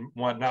COVID and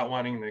not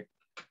wanting the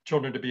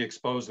children to be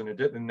exposed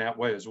in that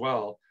way as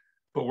well.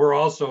 But we're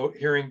also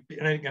hearing,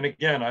 and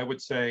again, I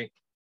would say,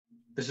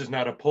 this is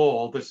not a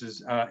poll, this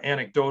is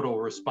anecdotal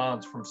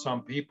response from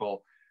some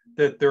people,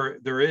 that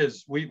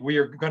we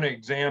are going to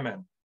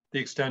examine the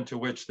extent to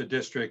which the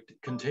district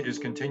is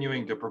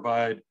continuing to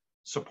provide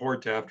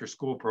support to after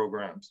school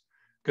programs,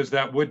 because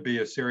that would be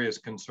a serious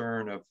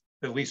concern of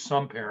at least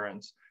some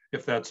parents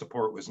if that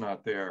support was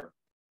not there.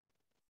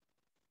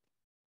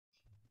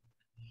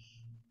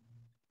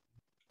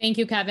 Thank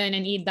you, Kevin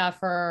and Ida,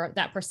 for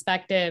that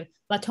perspective.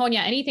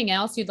 Latonia, anything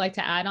else you'd like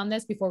to add on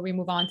this before we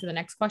move on to the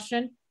next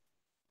question?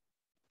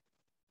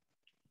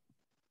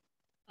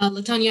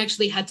 Latonia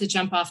actually had to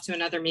jump off to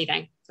another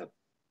meeting. So.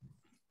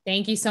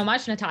 Thank you so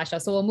much,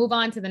 Natasha. So we'll move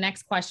on to the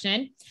next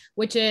question,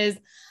 which is,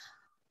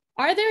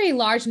 are there a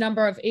large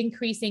number of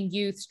increasing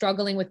youth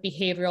struggling with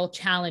behavioral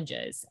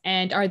challenges?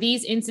 And are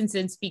these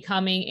instances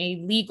becoming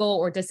a legal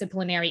or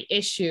disciplinary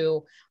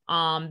issue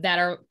that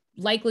are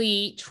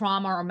likely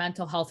trauma or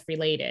mental health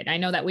related? I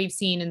know that we've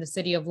seen in the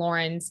city of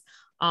Lawrence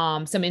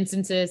some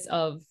instances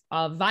of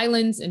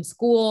violence in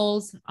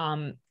schools.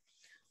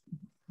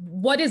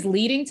 What is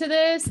leading to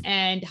this,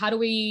 and how do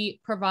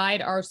we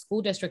provide our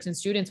school districts and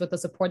students with the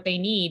support they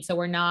need so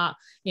we're not,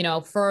 you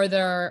know,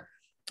 further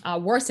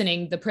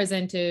worsening the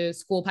prison to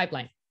school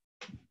pipeline?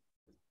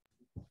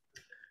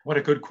 What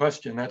a good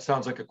question. That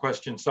sounds like a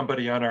question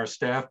somebody on our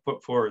staff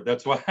put forward.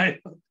 That's why I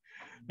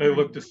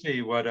look to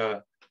see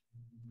what,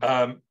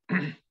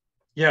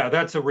 yeah,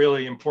 that's a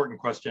really important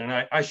question.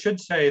 And I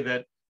should say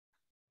that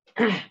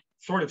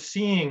sort of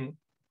seeing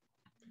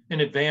in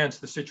advance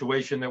the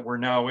situation that we're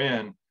now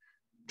in,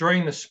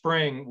 during the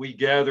spring, we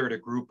gathered a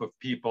group of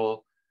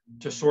people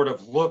to sort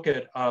of look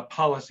at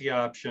policy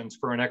options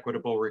for an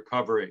equitable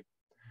recovery.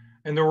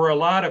 And there were a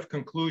lot of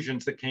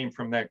conclusions that came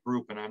from that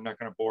group, and I'm not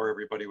going to bore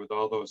everybody with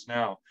all those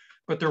now,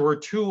 but there were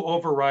two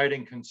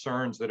overriding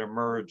concerns that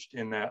emerged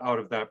out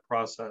of that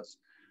process.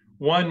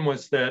 One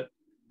was that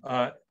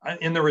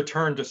in the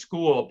return to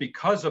school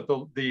because of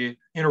the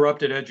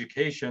interrupted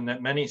education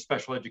that many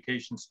special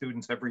education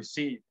students have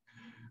received.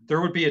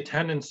 There would be a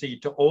tendency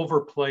to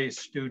overplace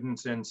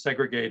students in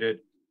segregated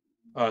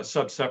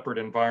sub-separate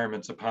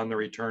environments upon the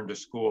return to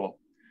school.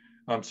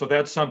 So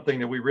that's something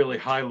that we really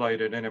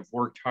highlighted and have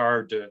worked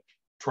hard to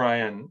try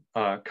and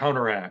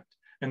counteract.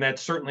 And that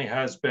certainly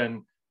has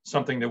been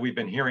something that we've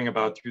been hearing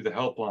about through the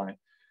helpline.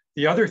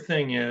 The other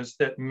thing is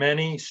that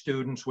many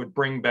students would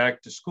bring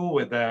back to school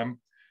with them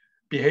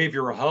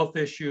behavioral health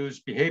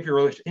issues,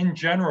 in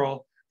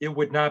general. It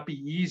would not be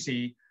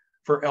easy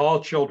for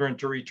all children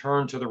to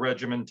return to the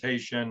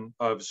regimentation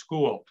of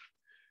school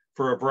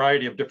for a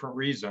variety of different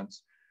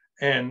reasons.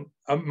 And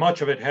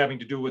much of it having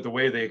to do with the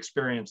way they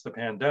experienced the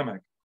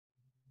pandemic.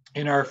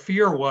 And our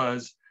fear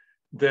was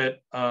that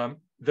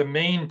the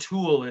main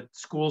tool at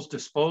schools'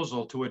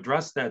 disposal to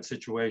address that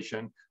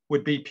situation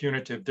would be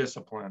punitive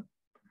discipline.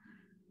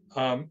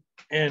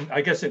 And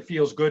I guess it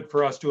feels good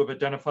for us to have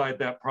identified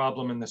that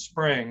problem in the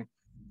spring.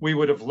 We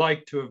would have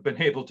liked to have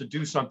been able to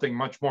do something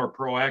much more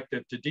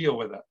proactive to deal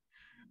with it.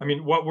 I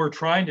mean, what we're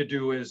trying to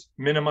do is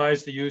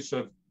minimize the use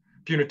of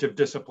punitive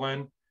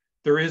discipline.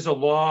 There is a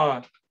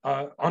law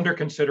under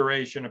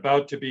consideration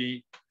about to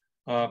be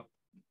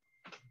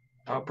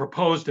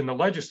proposed in the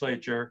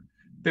legislature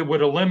that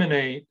would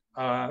eliminate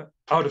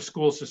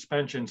out-of-school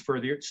suspensions for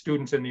the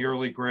students in the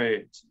early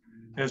grades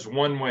as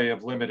one way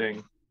of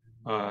limiting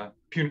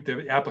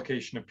the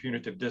application of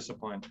punitive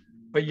discipline.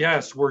 But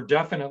yes, we're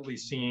definitely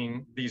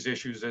seeing these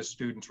issues as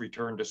students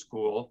return to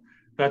school.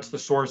 That's the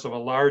source of a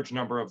large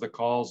number of the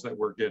calls that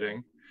we're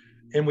getting.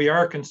 And we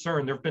are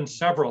concerned. There have been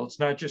several, it's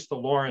not just the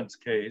Lawrence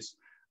case,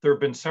 there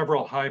have been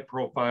several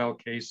high-profile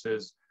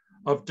cases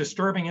of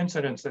disturbing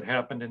incidents that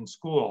happened in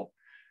school.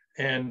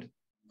 And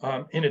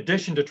in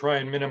addition to try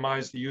and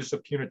minimize the use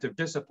of punitive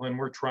discipline,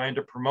 we're trying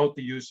to promote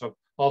the use of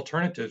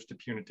alternatives to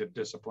punitive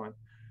discipline.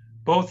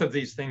 Both of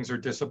these things are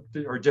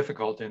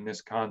difficult in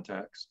this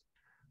context.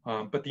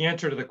 But the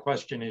answer to the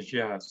question is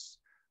yes.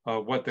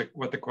 What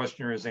the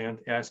questioner is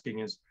asking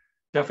is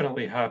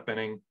definitely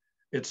happening.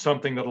 It's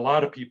something that a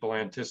lot of people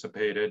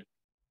anticipated.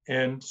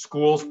 And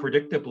schools,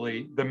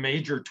 predictably, the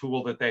major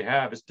tool that they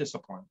have is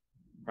discipline,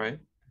 right?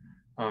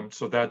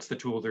 So that's the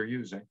tool they're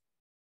using.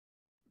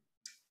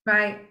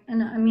 Right.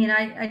 And I mean,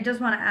 I just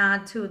want to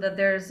add too that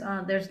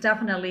there's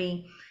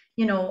definitely,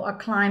 you know, a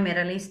climate,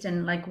 at least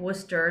in like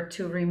Worcester,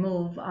 to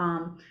remove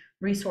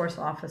resource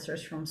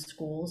officers from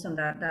schools, and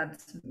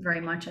that's very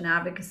much an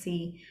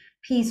advocacy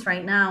piece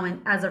right now.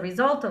 And as a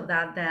result of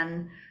that,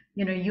 then,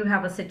 you know, you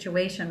have a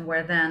situation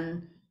where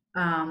then,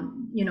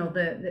 you know,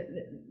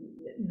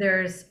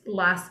 there's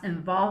less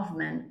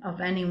involvement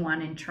of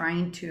anyone in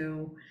trying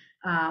to,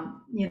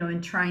 you know,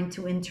 in trying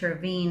to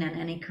intervene in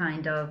any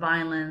kind of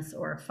violence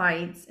or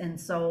fights. And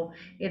so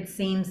it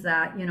seems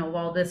that, you know,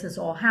 while this is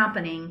all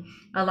happening,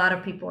 a lot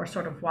of people are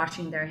sort of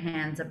washing their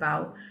hands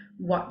about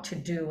what to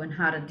do and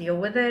how to deal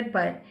with it,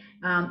 but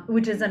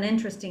which is an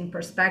interesting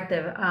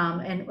perspective.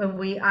 And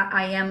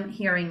I am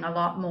hearing a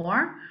lot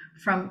more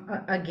from,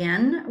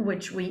 again,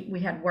 which we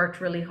had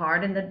worked really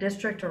hard in the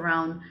district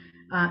around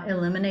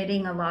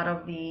eliminating a lot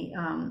of the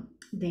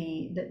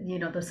you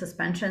know, the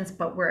suspensions,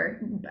 but we're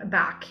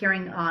back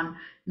hearing on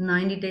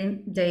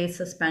 90-day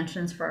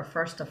suspensions for a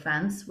first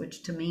offense,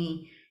 which to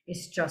me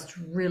is just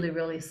really,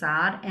 really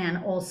sad.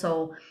 And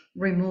also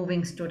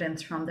removing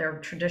students from their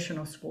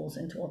traditional schools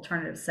into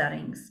alternative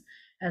settings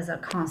as a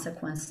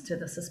consequence to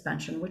the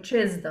suspension, which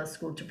is the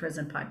school to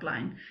prison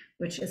pipeline,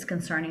 which is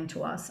concerning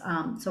to us.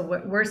 So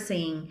we're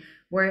seeing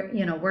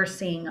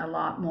a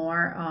lot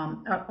more,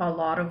 a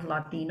lot of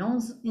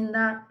Latinos in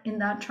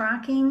that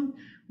tracking,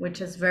 which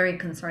is very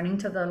concerning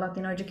to the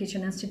Latino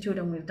Education Institute.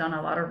 And we've done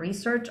a lot of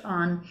research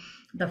on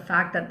the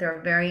fact that there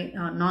are very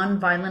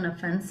non-violent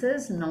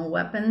offenses, no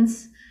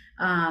weapons,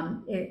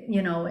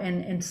 you know,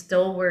 and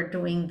still we're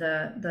doing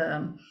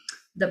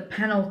the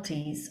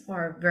penalties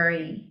are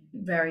very,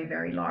 very,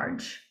 very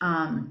large.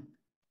 And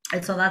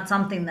so that's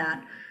something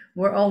that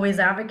we're always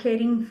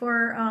advocating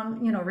for,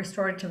 you know,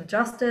 restorative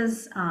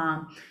justice,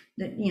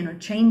 you know,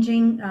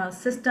 changing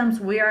systems.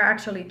 We are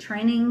actually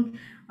training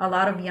a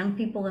lot of young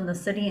people in the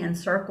city in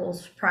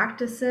circles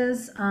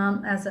practices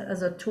as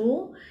a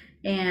tool.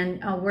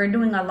 And we're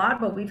doing a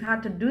lot, but we've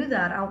had to do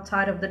that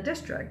outside of the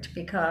district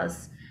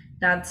because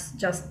that's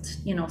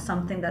just, you know,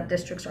 something that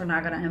districts are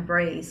not going to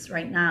embrace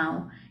right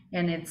now.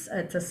 And it's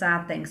a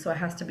sad thing. So it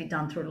has to be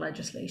done through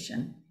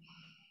legislation.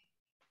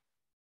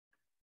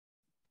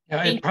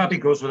 Yeah, it probably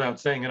goes without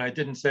saying, and I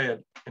didn't say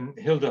it, and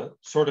Ilda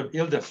sort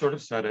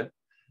of said it.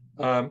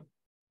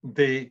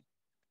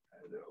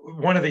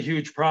 One of the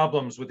huge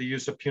problems with the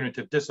use of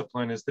punitive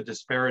discipline is the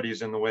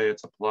disparities in the way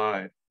it's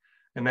applied.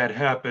 And that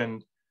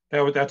happened,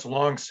 that's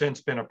long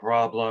since been a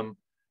problem,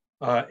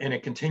 and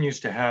it continues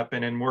to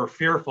happen. And we're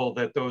fearful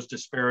that those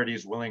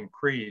disparities will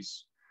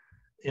increase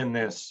in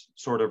this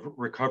sort of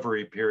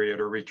recovery period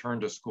or return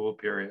to school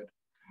period.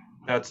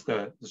 That's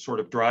the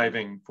sort of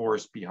driving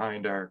force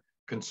behind our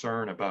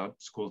concern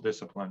about school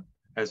discipline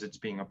as it's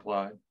being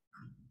applied.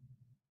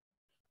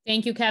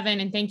 Thank you, Kevin,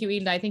 and thank you,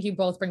 Hilda. I think you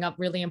both bring up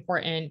really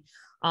important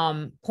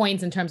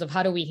points in terms of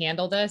how do we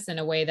handle this in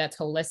a way that's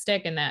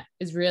holistic and that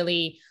is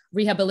really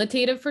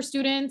rehabilitative for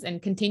students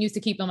and continues to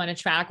keep them on a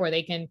track where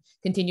they can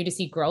continue to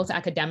see growth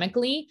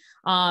academically.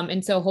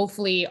 And so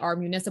hopefully our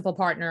municipal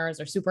partners,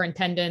 our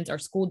superintendents, our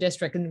school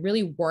district can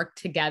really work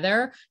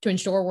together to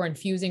ensure we're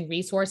infusing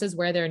resources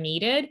where they're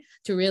needed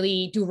to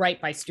really do right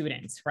by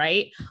students,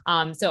 right?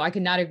 So I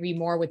could not agree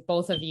more with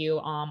both of you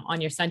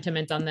on your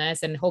sentiments on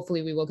this. And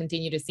hopefully we will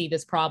continue to see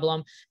this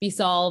problem be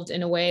solved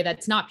in a way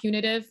that's not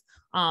punitive,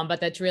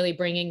 but that's really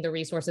bringing the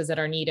resources that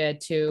are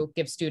needed to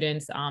give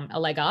students a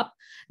leg up.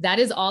 That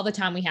is all the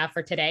time we have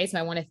for today. So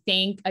I want to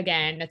thank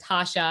again,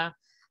 Natasha,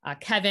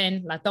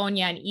 Kevin,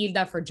 Latonia, and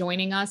Hilda for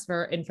joining us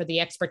and for the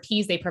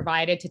expertise they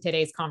provided to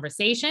today's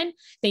conversation.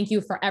 Thank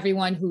you for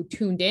everyone who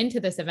tuned in to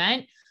this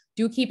event.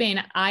 Do keep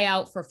an eye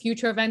out for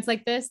future events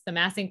like this. The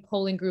MassInc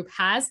Polling Group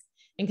has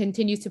and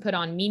continues to put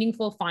on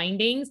meaningful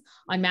findings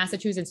on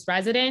Massachusetts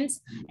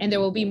residents, and there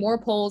will be more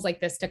polls like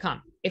this to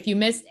come. If you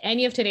missed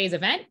any of today's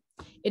event,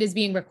 it is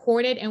being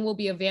recorded and will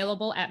be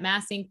available at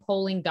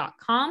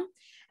massincpolling.com,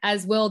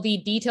 as will the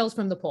details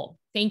from the poll.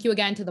 Thank you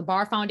again to the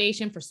Barr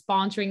Foundation for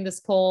sponsoring this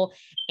poll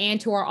and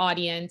to our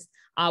audience.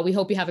 We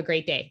hope you have a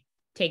great day.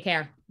 Take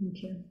care.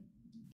 Thank you.